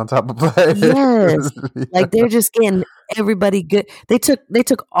players on top of players. Yes. Like they're just getting everybody good. They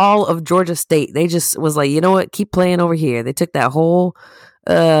took all of Georgia State. They just was like, you know what? Keep playing over here. They took that whole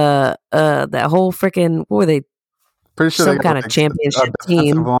freaking, what were they? Pretty sure some kind of championship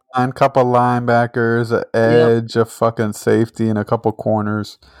team. Line, couple linebackers, an edge, a fucking safety, and a couple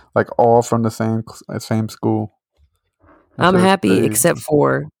corners, like all from the same school. I'm happy, crazy. Except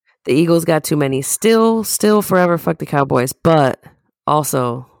for the Eagles got too many. Still, forever fuck the Cowboys, but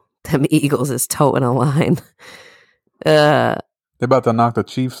also them Eagles is toting a line. They're about to knock the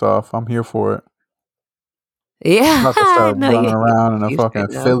Chiefs off. I'm here for it. Yeah, about to start running around in a fucking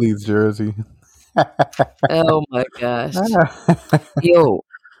Phillies jersey. Oh my gosh. Yo,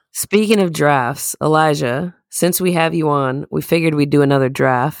 speaking of drafts, Elijah, since we have you on, we figured we'd do another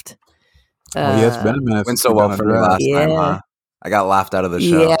draft. It's been a minute. Went so well for me last time, huh? I got laughed out of the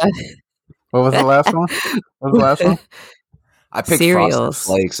show. Yeah. What was the last one? I picked cereals.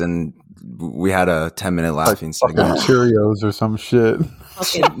 Frosted Flakes, and we had a 10-minute laughing segment. Cheerios or some shit. It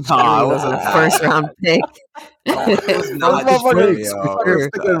wasn't a first round pick. It was not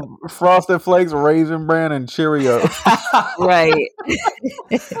Cheerios. Frosted Flakes, Raisin Bran, and Cheerios. Right.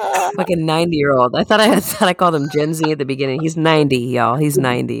 Fucking 90-year-old. I thought I called him Gen Z at the beginning. He's 90, y'all. He's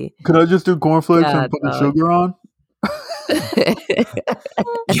 90. Could I just do cornflakes and put the sugar on?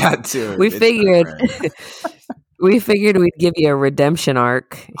 Yeah, dude. We figured we'd give you a redemption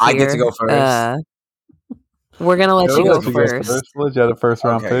arc. Here. I get to go first. We're gonna let you go first. You had a first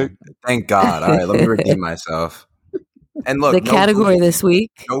round pick. Thank God. All right, let me redeem myself. And look, the category this week.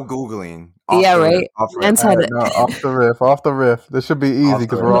 No Googling. Right. Off the riff. This should be easy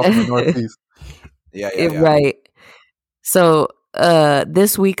because we're off in the Northeast. Yeah. Right. So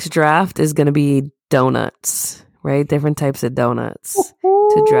this week's draft is gonna be donuts. Right, different types of donuts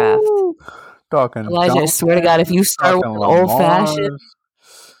to draft. Talking Elijah, I swear to God, if you start with old fashioned,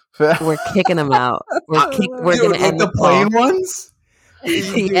 we're kicking them out. We're going to end the plain ones.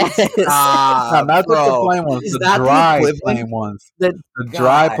 Yes. Not just the plain ones. The dry plain ones. The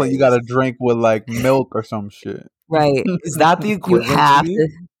dry plain you got to drink with like milk or some shit. Right? Is that the equivalent? You have to.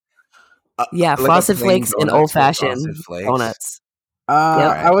 Yeah, like Frosted Flakes and old fashioned donuts.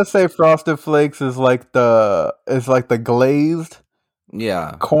 I would say Frosted Flakes is like the glazed.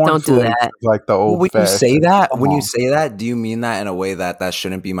 Yeah, corn don't do that. Is like the old. When you say that, do you mean that in a way that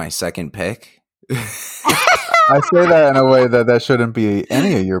shouldn't be my second pick? I say that in a way that shouldn't be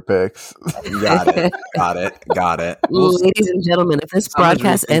any of your picks. Got it. Ladies and gentlemen, if this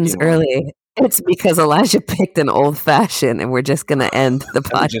broadcast ends early, it's because Elijah picked an old fashioned, and we're just gonna end the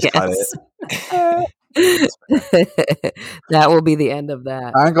podcast. That will be the end of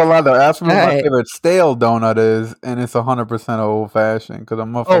that. I ain't gonna lie though. Ask me what my favorite stale donut is, and it's 100% old fashioned because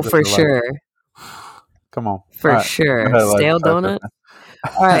I'm. Oh, for sure. Come on, for sure. Stale donut.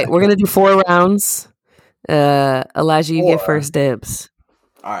 All right, we're gonna do 4 rounds. Elijah, you get first dibs.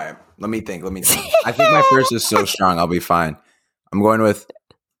 All right, let me think. I think my first is so strong, I'll be fine. I'm going with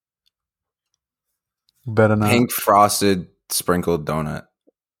better not pink frosted sprinkled donut.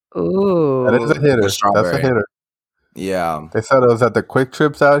 Ooh, that is a hitter. That's a hitter. Yeah, they said it was at the Quick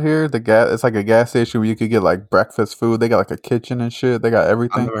Trips out here. It's like a gas station where you could get like breakfast food. They got like a kitchen and shit. They got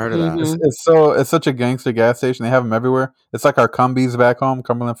everything. I've never heard of that. Mm-hmm. It's such a gangster gas station. They have them everywhere. It's like our Cumbies back home,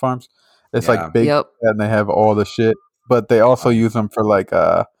 Cumberland Farms. It's like big, and they have all the shit. But they also use them for like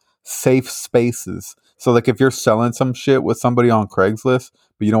safe spaces. So like if you're selling some shit with somebody on Craigslist,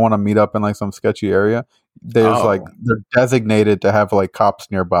 but you don't want to meet up in like some sketchy area, they're designated to have like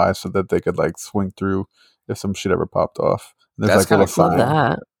cops nearby so that they could like swing through if some shit ever popped off. There's that's kind of cool.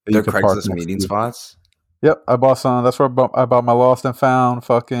 That they're Craigslist meeting spots. Yep, I bought some. That's where I bought my lost and found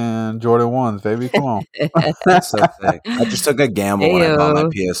fucking Jordan 1s, baby. Come on. That's so sick. I just took a gamble when I bought my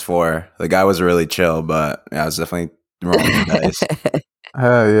PS4. The guy was really chill, but I was definitely rolling the dice.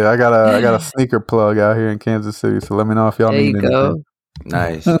 Hell yeah, I got a sneaker plug out here in Kansas City, so let me know if y'all need anything.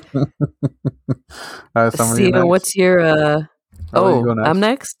 Nice. All right, Steven, what's your I'm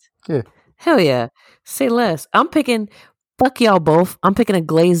next? Yeah. Hell yeah. Say less. I'm picking fuck y'all both. I'm picking a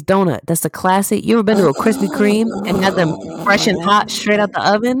glazed donut. That's a classic. You ever been to a Krispy Kreme and had them fresh and hot straight out the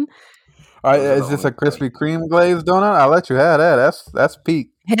oven? All right, is this a Krispy Kreme glazed donut? I'll let you have that. That's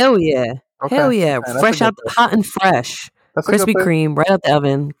peak. Hell yeah. Okay. Hell yeah. Man, fresh out, hot and fresh. That's Krispy Kreme, right out the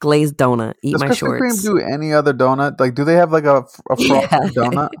oven, glazed donut. Eat my shorts. Does Krispy Kreme do any other donut? Like, do they have like a frosted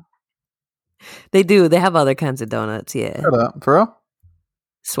donut? They do. They have other kinds of donuts, yeah. Shut up. For real?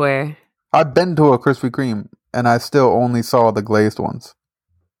 Swear. I've been to a Krispy Kreme, and I still only saw the glazed ones.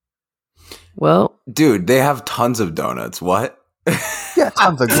 Well, dude, they have tons of donuts. What? Yeah,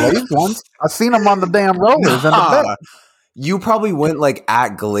 tons of glazed ones. I've seen them on the damn rollers in the back. You probably went like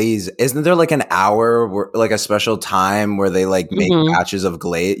at Glaze. Isn't there like an hour, like a special time where they like make batches of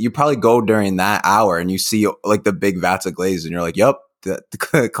glaze? You probably go during that hour and you see like the big vats of glaze, and you're like, "Yep,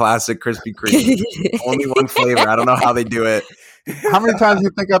 the classic Krispy Kreme, only one flavor." I don't know how they do it. How many times do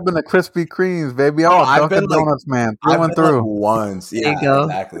you think I've been to Krispy Kremes, baby? I've been donuts, man, through and through. Like once, yeah,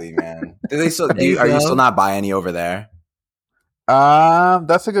 exactly, man. Do they still? Are you still not buy any over there?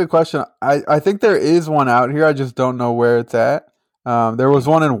 That's a good question. I think there is one out here. I just don't know where it's at. There was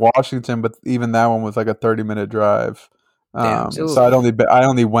one in Washington, but even that one was like a 30-minute drive. So I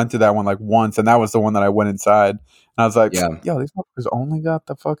only went to that one like once, and that was the one that I went inside. And I was like, yo, these motherfuckers only got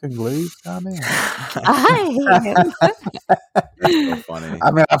the fucking glaze? Goddamn. That's so funny.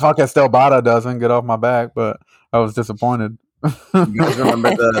 I mean, I fucking still bought a dozen, get off my back, but I was disappointed. You guys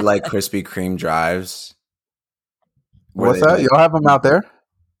remember the like Krispy Kreme drives? What's that? Y'all have them out there?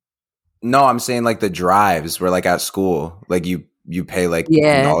 No, I'm saying like the drives where like at school, like you pay like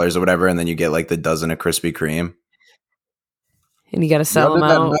 $10 or whatever, and then you get like the dozen of Krispy Kreme. And you got to sell them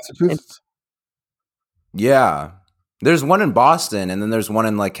out. Yeah. There's one in Boston, and then there's one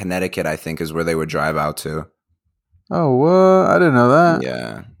in like Connecticut, I think, is where they would drive out to. Oh, what? I didn't know that.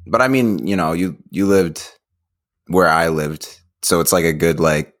 Yeah. But I mean, you know, you lived where I lived, so it's like a good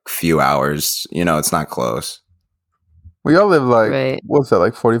like few hours. You know, it's not close. Well, y'all live like, what's that,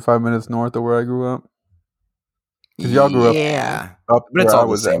 like 45 minutes north of where I grew up? Because y'all grew up but it's all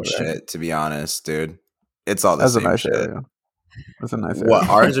the same shit, to be honest, dude. It's all the same nice shit. Area. That's a nice area. What,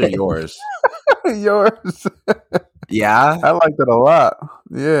 ours or yours? Yours. Yeah? I liked it a lot.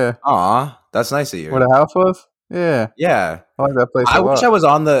 Yeah. Aw, that's nice of you. Where the house was? Yeah. Yeah. I like that place I wish I was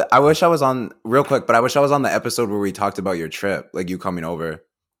on the episode where we talked about your trip, like you coming over.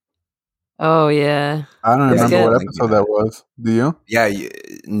 Oh, yeah. I don't remember what episode that was. Do you? Yeah.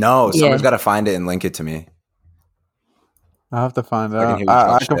 Someone's got to find it and link it to me. I have to find out.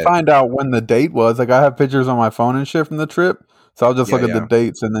 I can find out when the date was. Like, I have pictures on my phone and shit from the trip. So I'll just look at the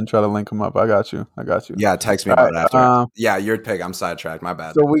dates and then try to link them up. I got you. Yeah, text me about it after. Yeah, your pick. I'm sidetracked. My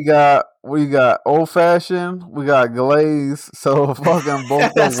bad. So we got old fashioned. We got glaze. So fucking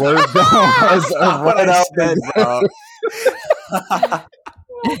both the words right out there, bro.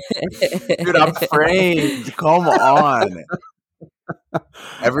 Dude, I'm framed. Come on.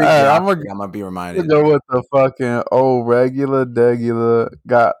 Every I'm gonna be reminded. Go with the fucking old regular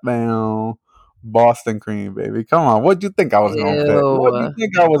goddamn Boston cream, baby. Come on, what do you think I was gonna pick? What do you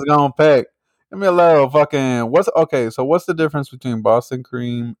think I was gonna pick? Give me a little fucking. So what's the difference between Boston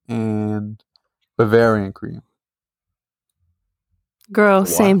cream and Bavarian cream? Girl,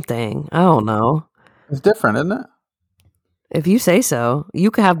 same thing. I don't know. It's different, isn't it? If you say so,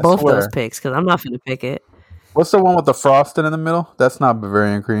 you can have both those picks because I'm not gonna pick it. What's the one with the frosting in the middle? That's not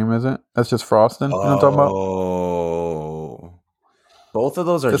Bavarian cream, is it? That's just frosting. You know what I'm talking about? Oh, both of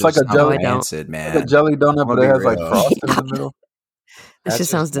those are it's just like a jelly rancid, man. Like a jelly donut, but it has like frosting in the middle. This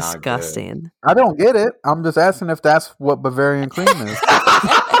just sounds disgusting. I don't get it. I'm just asking if that's what Bavarian cream is.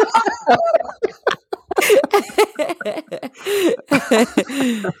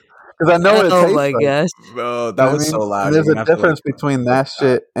 Because I know it tastes Oh my gosh. Bro, that was so loud. There's a difference between that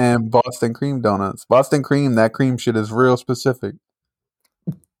shit and Boston cream donuts. Boston cream, that cream shit is real specific.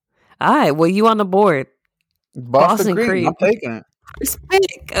 All right, well, you on the board. Boston cream. I'm taking it.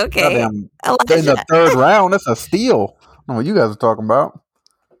 Respect. Okay. In the third round, that's a steal. I don't know what you guys are talking about.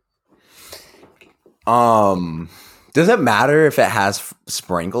 Does it matter if it has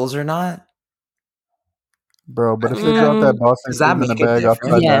sprinkles or not? Bro, but if they drop that Boston cream in the bag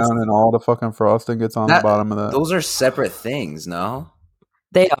upside down and all the fucking frosting gets on the bottom of that. Those are separate things, no?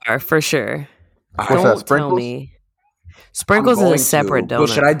 They are, for sure. Don't tell me. Sprinkles is a separate donut. Well,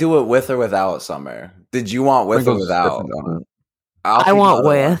 should I do it with or without, Summer? Did you want with or without? I want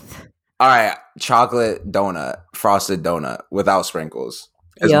with. All right, chocolate donut, frosted donut without sprinkles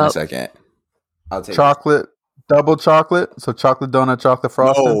is my second. I'll take chocolate, double chocolate. So chocolate donut, chocolate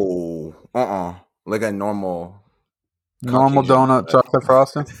frosting. No, like a normal donut, chocolate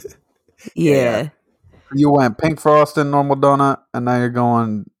frosting. Yeah. You went pink frosting, normal donut, and now you're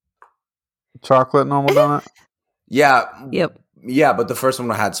going chocolate, normal donut. Yeah. Yep. Yeah, but the first one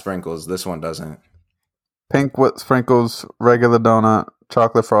had sprinkles. This one doesn't. Pink with sprinkles, regular donut,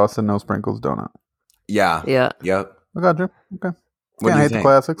 chocolate frosted, no sprinkles donut. Yeah. Yeah. Yep. I got you. Okay. Can't hate the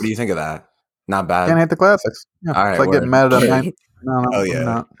classics. What do you think of that? Not bad. Can't hate the classics. Yeah. All right, it's like getting mad at a night. No. Oh,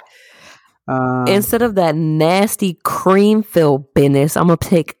 yeah. Instead of that nasty cream filled business, I'm going to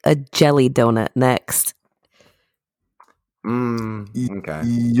pick a jelly donut next. Okay.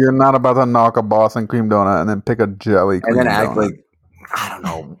 You're not about to knock a Boston cream donut and then pick a jelly cream and then act donut. like, I don't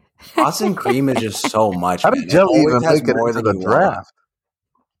know. Boston cream is just so much. How did jelly even make it into the draft?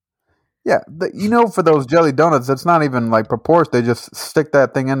 Yeah, for those jelly donuts, it's not even like proportioned. They just stick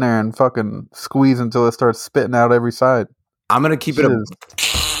that thing in there and fucking squeeze until it starts spitting out every side. I'm gonna keep it.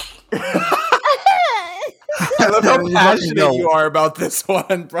 I love how passionate you are about this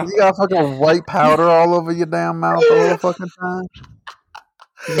one, bro. You got fucking white powder all over your damn mouth the whole fucking time.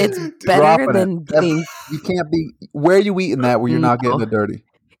 It's better than getting. You can't be. Where are you eating that where you're not getting it dirty?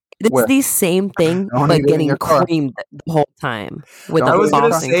 It's the same thing, but getting creamed the whole time. I was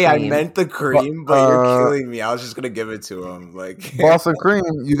going to say, I meant the cream, but you're killing me. I was just going to give it to him. Like Boston cream,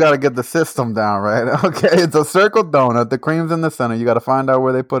 you got to get the system down, right? Okay, it's a circle donut. The cream's in the center. You got to find out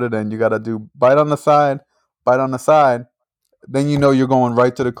where they put it in. You got to do bite on the side. Then you know you're going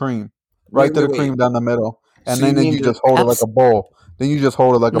right to the cream. Right to the cream down the middle. And so then you just hold it like a bowl. Then you just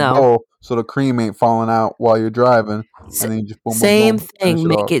hold it like a bowl so the cream ain't falling out while you're driving. And then you just boom, same boom, thing,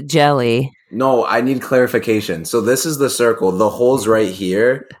 make it jelly. No, I need clarification. So this is the circle. The hole's right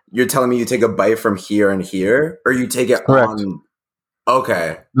here. You're telling me you take a bite from here and here? Or you take it on...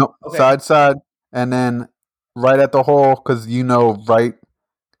 Okay. Nope. Okay. Side. And then right at the hole, because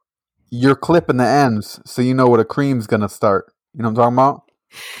you're clipping the ends, so you know where the cream's going to start. You know what I'm talking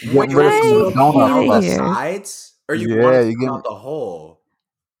about? Get rid of some donut on the sides? Or you want it to come out the hole?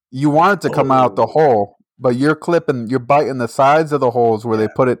 You want it to come out the hole, but you're biting the sides of the holes where they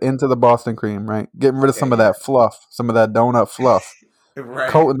put it into the Boston cream, right? Getting rid of some of that fluff, some of that donut fluff. Right.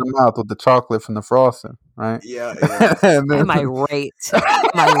 Coating the mouth with the chocolate from the frosting, right? Yeah. Am I right?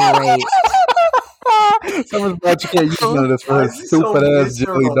 Someone's about you can't use none of this for his stupid ass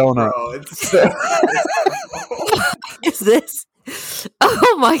jelly donut. Is this?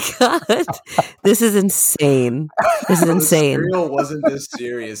 Oh my god! This is insane. The cereal wasn't this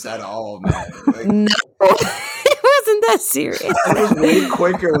serious at all, man. No, it wasn't that serious. It was way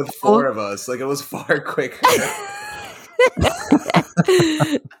quicker with four of us. Like it was far quicker.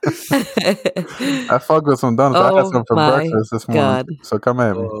 I fucked with some donuts. I had some for breakfast this morning. So come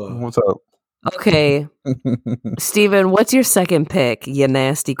at me. What's up? Okay, Steven, what's your second pick? You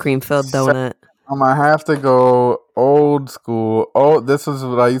nasty cream-filled donut. I have to go old school. Oh, this is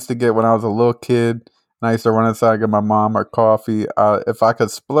what I used to get when I was a little kid. And I used to run inside and get my mom her coffee. If I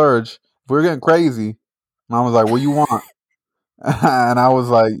could splurge, if we were getting crazy, Mom was like, "What you want?" And I was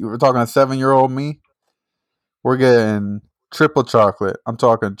like, "We're talking a 7-year-old me. We're getting triple chocolate. I'm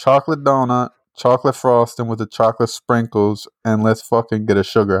talking chocolate donut, chocolate frosting with the chocolate sprinkles, and let's fucking get a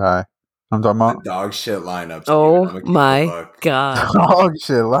sugar high." I'm talking about dog shit lineup. Oh my god, dog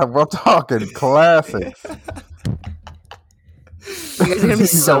shit lineup. I'm talking classics. You guys are gonna be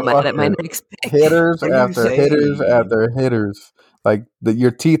so mad at my next pick. Hitters after hitters after hitters. Like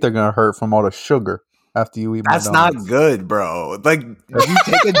your teeth are gonna hurt from all the sugar after you eat. That's not good, bro. Like if you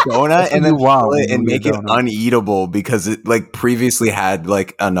take a donut and then fill it and make it uneatable because it like previously had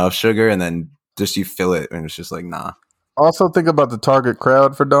like enough sugar, and then just you fill it and it's just like nah. Also, think about the target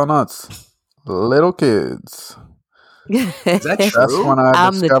crowd for donuts. Little kids. Is that true?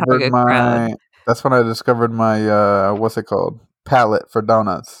 That's when I discovered my what's it called? Palette for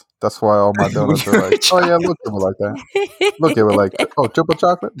donuts. That's why all my donuts are like, oh yeah, look at it like that. Look at it like that. Oh, triple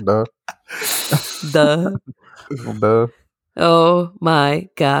chocolate? Duh. Duh. Oh my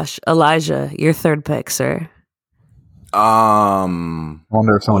gosh. Elijah, your third pick, sir. I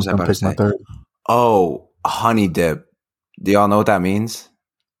wonder if someone's gonna pick my third. Oh, honey dip. Do y'all know what that means?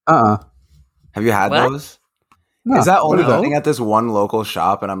 Have you had those? No. Is that only thing at this one local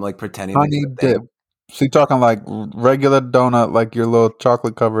shop? And I'm like pretending. Honey dip. So you're talking like regular donut, like your little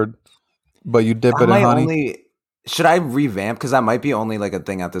chocolate covered, but you dip it in honey. Should I revamp? Because that might be only like a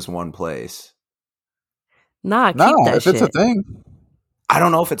thing at this one place. Nah, keep that if it's a thing. I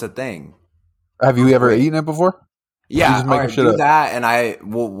don't know if it's a thing. Have you ever eaten it before? Yeah, just right, do that, and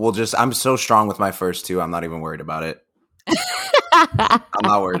we'll just. I'm so strong with my first two. I'm not even worried about it. I'm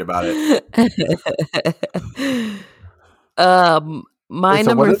not worried about it. My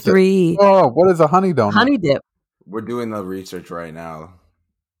number 3. Oh, what is a honey donut? Honey dip. We're doing the research right now.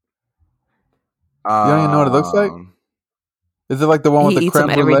 You don't even know what it looks like? Is it like the one with the creme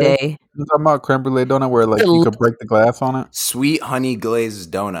brulee? Every day. You're talking about creme brulee donut where like you could break the glass on it? Sweet honey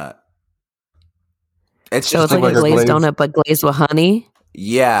glazed donut. It's just like a glazed donut, but glazed with honey?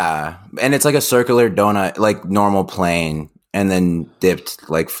 Yeah. And it's like a circular donut, like normal plain, and then dipped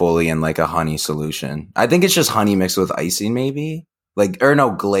like fully in like a honey solution. I think it's just honey mixed with icing maybe.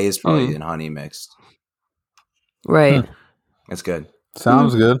 Glazed probably in honey mixed. Right. It's good.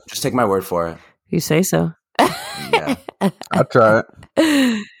 Sounds good. Just take my word for it. You say so. Yeah. I'll try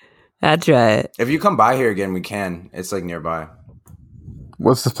it. I'd try it. If you come by here again, we can. It's like nearby.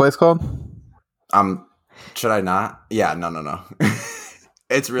 What's this place called? Should I not? Yeah, no.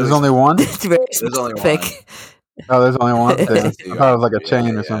 It's really. There's only one? It's very There's only one. Oh, there's only one thing. I thought it was like a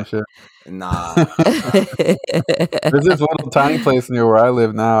chain or some shit. Nah. There's this little tiny place near where I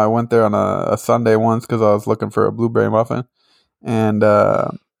live now. I went there on a Sunday once because I was looking for a blueberry muffin. And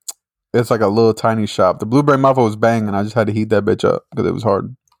it's like a little tiny shop. The blueberry muffin was banging. I just had to heat that bitch up because it was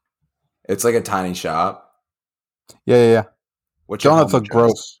hard. It's like a tiny shop? Yeah. Donuts look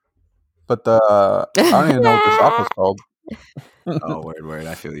gross. But I don't even know what the shop is called. Oh, word.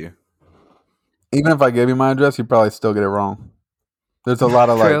 I feel you. Even if I gave you my address, you'd probably still get it wrong. There's a lot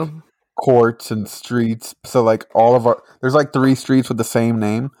of like courts and streets. So like there's like 3 streets with the same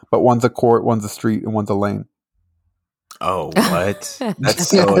name, but one's a court, one's a street, and one's a lane. Oh, what? That's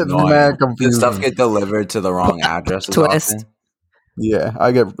so annoying. Mad confusing. Does stuff get delivered to the wrong address? Twist. Often? Yeah,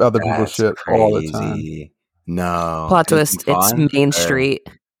 I get other people's shit all the time. No. Plot twist. It's Main Street.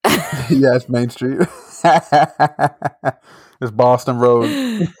 Yeah, it's Main Street. It's Boston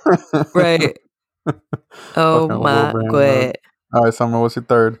Road. Right. Oh my god. All right, Summer, what's your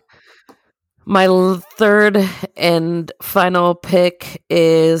third? My third and final pick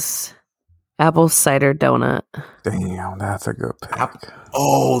is apple cider donut. Damn, that's a good pick.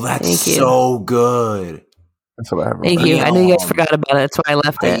 That's so good. That's what I have. Thank you. I knew you guys forgot about it. That's why I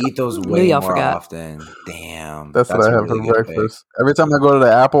left it. I eat those way more often. Damn. That's what I have for breakfast. Every time I go to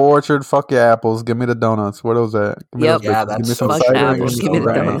the apple orchard, fuck your apples. Give me the donuts. What was that? Yep. That's give me some fuck cider. Apples. Give me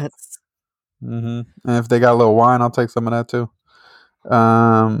the donuts. Mm-hmm. And if they got a little wine, I'll take some of that too.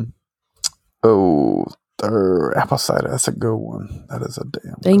 Third apple cider. That's a good one. That is a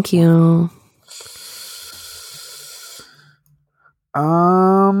damn. Thank you.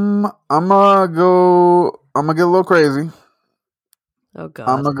 I'm gonna get a little crazy. Oh god.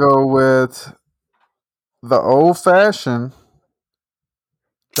 I'm gonna go with the old fashioned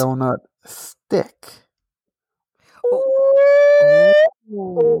donut stick.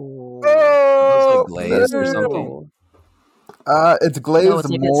 It's like glazed or something. It's glazed it's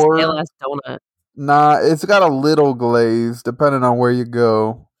like more. A stale-ass donut. Nah, it's got a little glaze depending on where you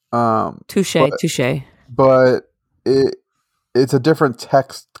go. Touche. But it's a different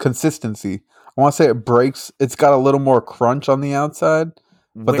consistency. I want to say it breaks. It's got a little more crunch on the outside,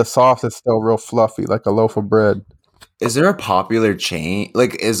 but the sauce is still real fluffy, like a loaf of bread. Is there a popular chain?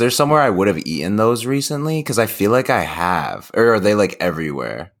 Like, is there somewhere I would have eaten those recently? Because I feel like I have. Or are they like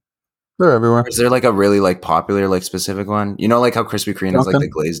everywhere? They're everywhere. Or is there like a really like popular like specific one? You know, like how Krispy Kreme is like the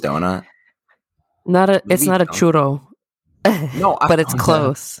glazed donut. It's not a churro. No, but it's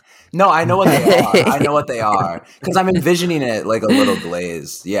close. No, I know what they are. Because I'm envisioning it like a little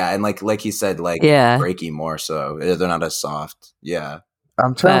glazed. Yeah, and like he said, like breaky more so. They're not as soft. Yeah.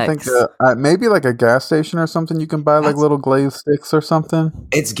 I'm trying to think maybe like a gas station or something you can buy like little glazed sticks or something.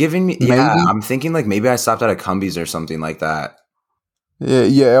 It's giving me I'm thinking like maybe I stopped at a Cumbies or something like that.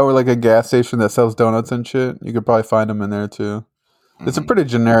 Yeah, or like a gas station that sells donuts and shit. You could probably find them in there too. Mm-hmm. It's a pretty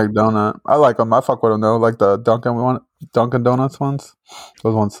generic donut. I like them. I fuck with them though. Like the Dunkin' Donuts ones.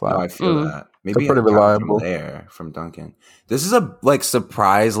 Those ones slap. Oh, I feel that. Maybe they're pretty reliable. From Dunkin'. This is a like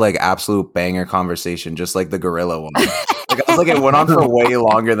surprise, like absolute banger conversation, just like the gorilla one. Like I was like, it went on for way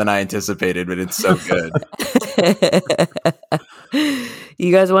longer than I anticipated, but it's so good.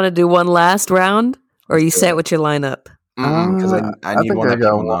 You guys want to do one last round, or are you set with your lineup? Because I need one. I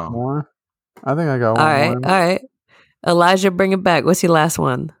got one more. I think I got one more. All right. Elijah, bring it back. What's your last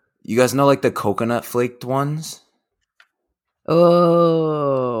one? You guys know like the coconut flaked ones?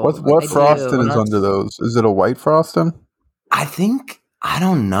 Oh. What frosting is under those? Is it a white frosting? I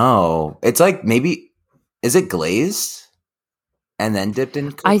don't know. It's like maybe, is it glazed and then dipped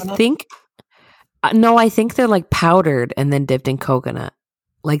in coconut? No, I think they're like powdered and then dipped in coconut,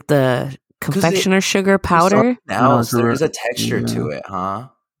 like the confectioner sugar powder. Now there's a texture to it, huh?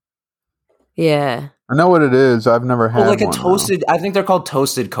 Yeah, I know what it is. I've never had like one, a toasted. I think they're called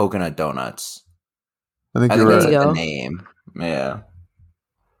toasted coconut donuts. I think you're right. That's like the name. Yeah,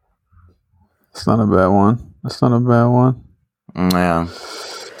 it's not a bad one. Yeah.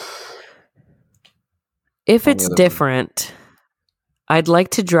 If it's different, I'd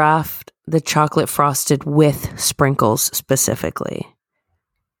like to draft the chocolate frosted with sprinkles specifically.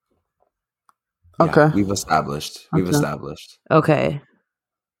 Okay. Yeah, we've established. Okay.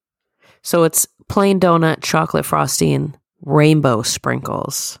 So it's plain donut, chocolate frosting, rainbow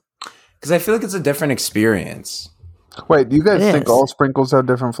sprinkles. Because I feel like it's a different experience. Wait, do you guys think all sprinkles have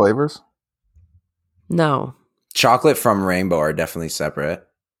different flavors? No. Chocolate from rainbow are definitely separate.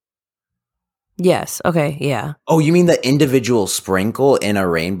 Yes. Okay. Yeah. Oh, you mean the individual sprinkle in a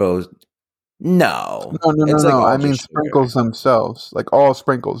rainbow? No. No. I mean sprinkles themselves. Like all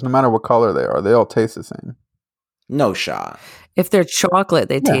sprinkles, no matter what color they are, they all taste the same. No shot. If they're chocolate,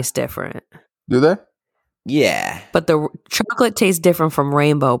 they taste different. Do they? Yeah. But the chocolate tastes different from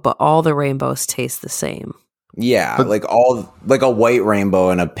rainbow, but all the rainbows taste the same. Yeah, like a white rainbow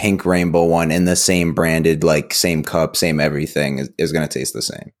and a pink rainbow one in the same branded, like same cup, same everything is going to taste the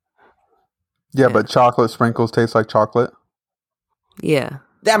same. Yeah, but chocolate sprinkles taste like chocolate? Yeah.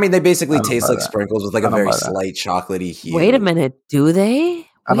 I mean, they basically taste like sprinkles with like a very slight chocolatey hue. Wait a minute. Do they?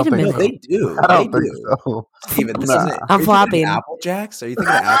 Wait a minute. No, they do. I don't think so. Steven, I'm flopping. Apple Jacks? Are you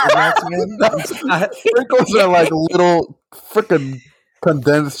thinking of Apple Jacks, man? Sprinkles are like little freaking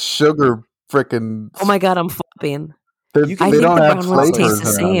condensed sugar freaking. Oh my God, I'm flopping. They think don't the have brown ones flavors taste the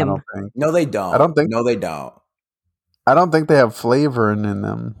in same. them, No, they don't. I don't think. No, they don't. I don't think they have flavor in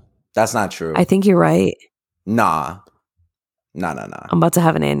them. That's not true. I think you're right. Nah. I'm about to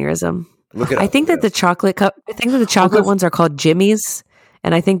have an aneurysm. Look at I think that the chocolate ones are called Jimmy's,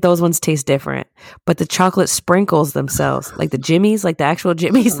 and I think those ones taste different. But the chocolate sprinkles themselves, like the Jimmy's, like the actual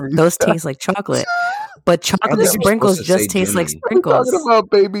Jimmy's, those taste like chocolate. But chocolate sprinkles just taste like sprinkles. You're talking about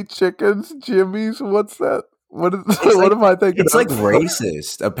baby chickens, Jimmy's. What's that? What am I thinking? It's like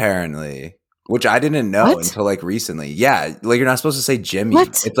racist, apparently. Which I didn't know until like recently. Yeah, like you're not supposed to say Jimmy.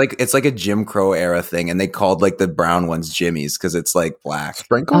 What? It's like a Jim Crow era thing, and they called like the brown ones Jimmys because it's like black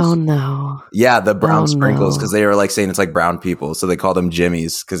sprinkles. Oh no! Yeah, the brown sprinkles because they were like saying it's like brown people, so they called them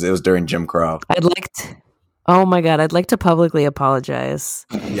Jimmys because it was during Jim Crow. Oh my God! I'd like to publicly apologize.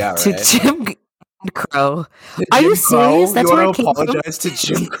 Yeah, right. To Jim Crow. Are you serious? That's where I came from. Apologize to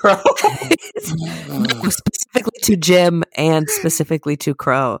Jim Crow. Specifically to Jim and specifically to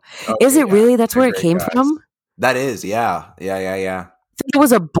Crow. Okay, is it really? That's where it came from? That is, yeah. It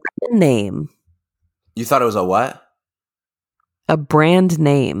was a brand name. You thought it was a what? A brand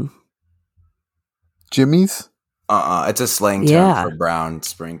name. Jimmy's? It's a slang term for brown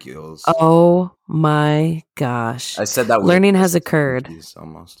sprinkles. Oh my gosh. I said that. Learning has occurred.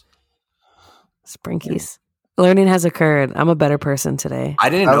 Almost. Sprinkies. Learning has occurred. I'm a better person today. I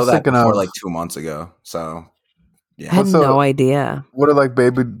didn't know that before like 2 months ago. So, yeah. I had no idea. What are like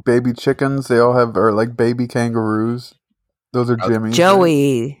baby chickens? They all have, or like baby kangaroos. Those are Jimmy's.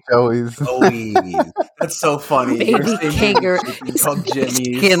 Joey's. That's so funny. Baby kangaroo. Called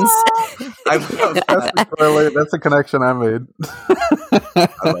Jimmy's. That's a connection I made.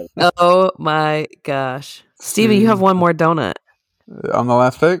 Oh my gosh. Steven, you have one more donut. I'm the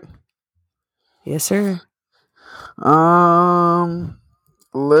last pick? Yes, sir.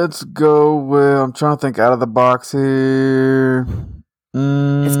 Let's go with. I'm trying to think out of the box here.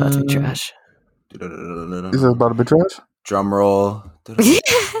 It's about to be trash. Is it about to be trash? Drum roll.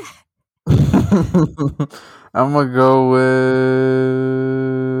 I'm gonna go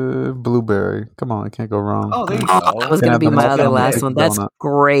with blueberry. Come on, I can't go wrong. Oh, there you go. That was gonna be my other last one. That's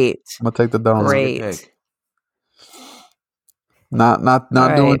great. I'm gonna take the donut. Great. Not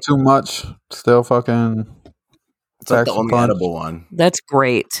doing too much. Still fucking. It's like the only edible one. That's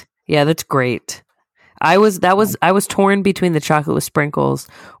great. Yeah, that's great. I was torn between the chocolate with sprinkles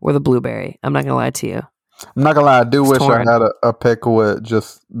or the blueberry. I'm not gonna lie to you. I'm not gonna lie. I do wish I had a pick with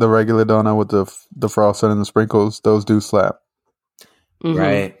just the regular donut with the frosting and the sprinkles. Those do slap. Mm-hmm.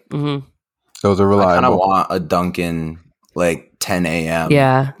 Right. Mm-hmm. Those are reliable. I kind of want a Dunkin' like 10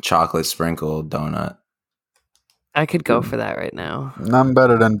 a.m. chocolate sprinkle donut. I could go for that right now. None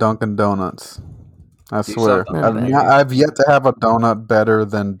better than Dunkin' Donuts. I swear. I've yet to have a donut better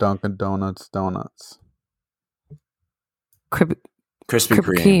than Dunkin' Donuts donuts. Krispy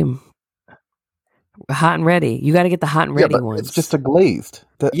Kreme. Hot and ready. You got to get the hot and ready ones. It's just a glazed.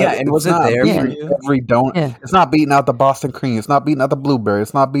 And was it there for you? Every donut. Yeah. It's not beating out the Boston cream. It's not beating out the blueberry.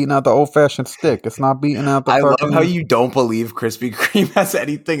 It's not beating out the old fashioned stick. It's not beating out the. I love how you don't believe Krispy Kreme has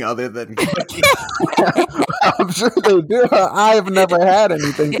anything other than cookies. I'm sure they do. I've never had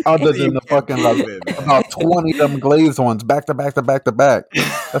anything other than the fucking about 20 of them glazed ones back to back to back to back.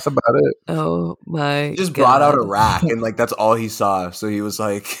 That's about it. Oh my! He just brought out a rack and like that's all he saw. So he was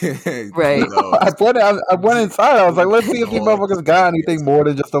like, right. I went inside. I was like, let's see if these motherfuckers got anything more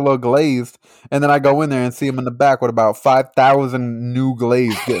than just a little glazed. And then I go in there and see him in the back with about 5,000 new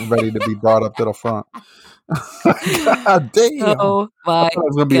glazed getting ready to be brought up to the front. God damn! Oh my!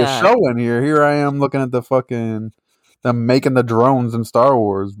 There's gonna be a show in here. Here I am looking at the fucking them making the drones in Star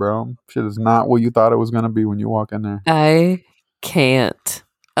Wars, bro. Shit is not what you thought it was gonna be when you walk in there. I can't.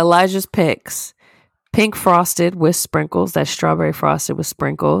 Elijah's picks: pink frosted with sprinkles. That's strawberry frosted with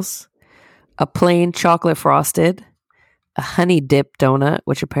sprinkles. A plain chocolate frosted. A honey dip donut,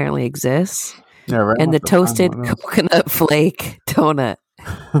 which apparently exists. Yeah, right. And the toasted coconut flake donut.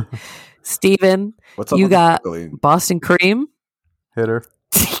 Steven, you got Boston cream. Hit her.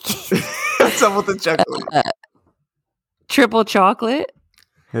 What's up with the chocolate? Triple chocolate.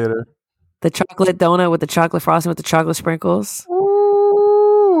 Hit her. The chocolate donut with the chocolate frosting with the chocolate sprinkles.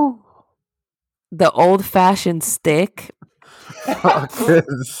 Ooh. The old fashioned stick. Fucking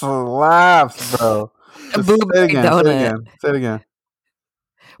slaps, bro. Blueberry donut. Say it again.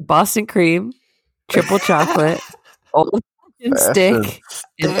 Boston cream. Triple chocolate. Old stick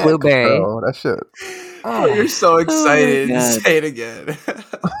and blueberry. Bro, that shit. Oh, you're so excited. Say it again.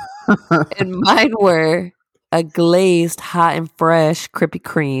 And mine were a glazed hot and fresh Krispy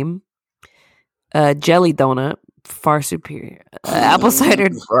Kreme, a jelly donut, far superior, apple cider,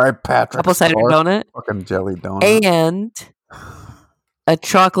 right, Patrick, apple cider donut, fucking jelly donut, and a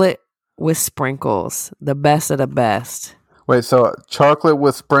chocolate with sprinkles, the best of the best. Wait, so chocolate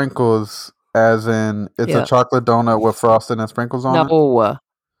with sprinkles, as in it's a chocolate donut with frosting and sprinkles on it? No.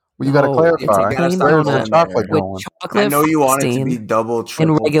 Well, you got to clarify. It's a donut chocolate with chocolate. I know you want it to be double,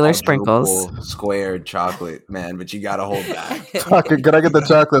 triple, and regular sprinkles, squared chocolate, man, but you got to hold back. Can I get the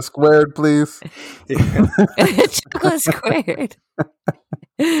chocolate squared, please? Chocolate squared.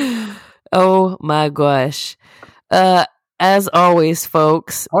 Oh my gosh. As always,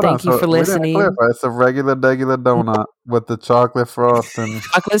 folks, thank you for listening. It's a regular donut with the chocolate frosting.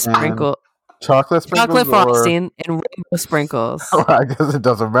 Chocolate sprinkle. Chocolate sprinkles? Chocolate frosting and rainbow sprinkles. I guess it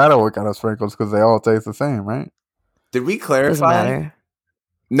doesn't matter what kind of sprinkles because they all taste the same, right? Did we clarify? Doesn't matter.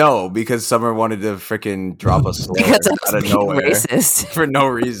 No, because Summer wanted to freaking drop a slur out of nowhere. Racist. For no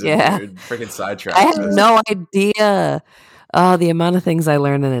reason. Yeah. Freaking sidetracked. I had no idea. Oh, the amount of things I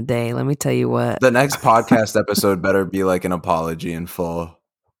learned in a day. Let me tell you what. The next podcast episode better be like an apology in full.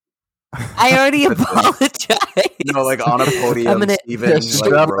 I already apologized. Like on a podium, Steven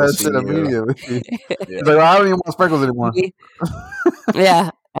drop that shit immediately. He's like, I don't even want sprinkles anymore. Yeah,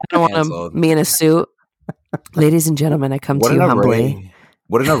 I don't want me in a suit. Ladies and gentlemen, I come to you humbly.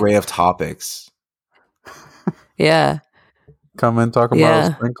 What an array of topics. Yeah. Come in, talk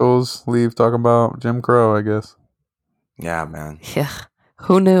about sprinkles. Leave, talk about Jim Crow, I guess. Yeah, man. Yeah.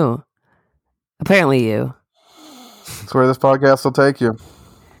 Who knew? Apparently you. That's where this podcast will take you.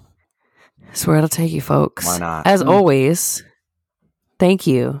 That's where it'll take you, folks. Why not? As always, thank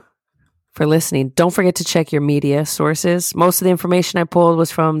you for listening. Don't forget to check your media sources. Most of the information I pulled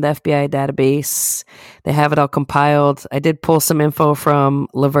was from the FBI database. They have it all compiled. I did pull some info from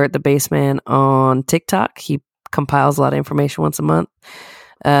Levert the Baseman on TikTok. He compiles a lot of information once a month.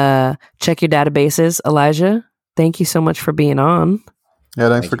 Check your databases. Elijah, thank you so much for being on. Yeah,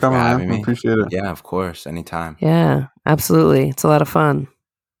 thanks for coming, man. I appreciate it. Yeah, of course. Anytime. Yeah, absolutely. It's a lot of fun.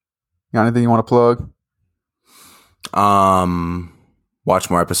 Got anything you want to plug? Watch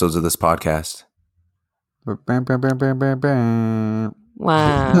more episodes of this podcast. Bam, bam, bam, bam, bam, bam.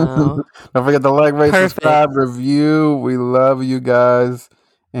 Wow. Don't forget to like, rate, subscribe, review. We love you guys.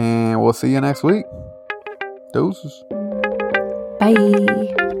 And we'll see you next week. Deuces.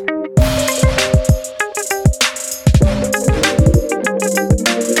 Bye.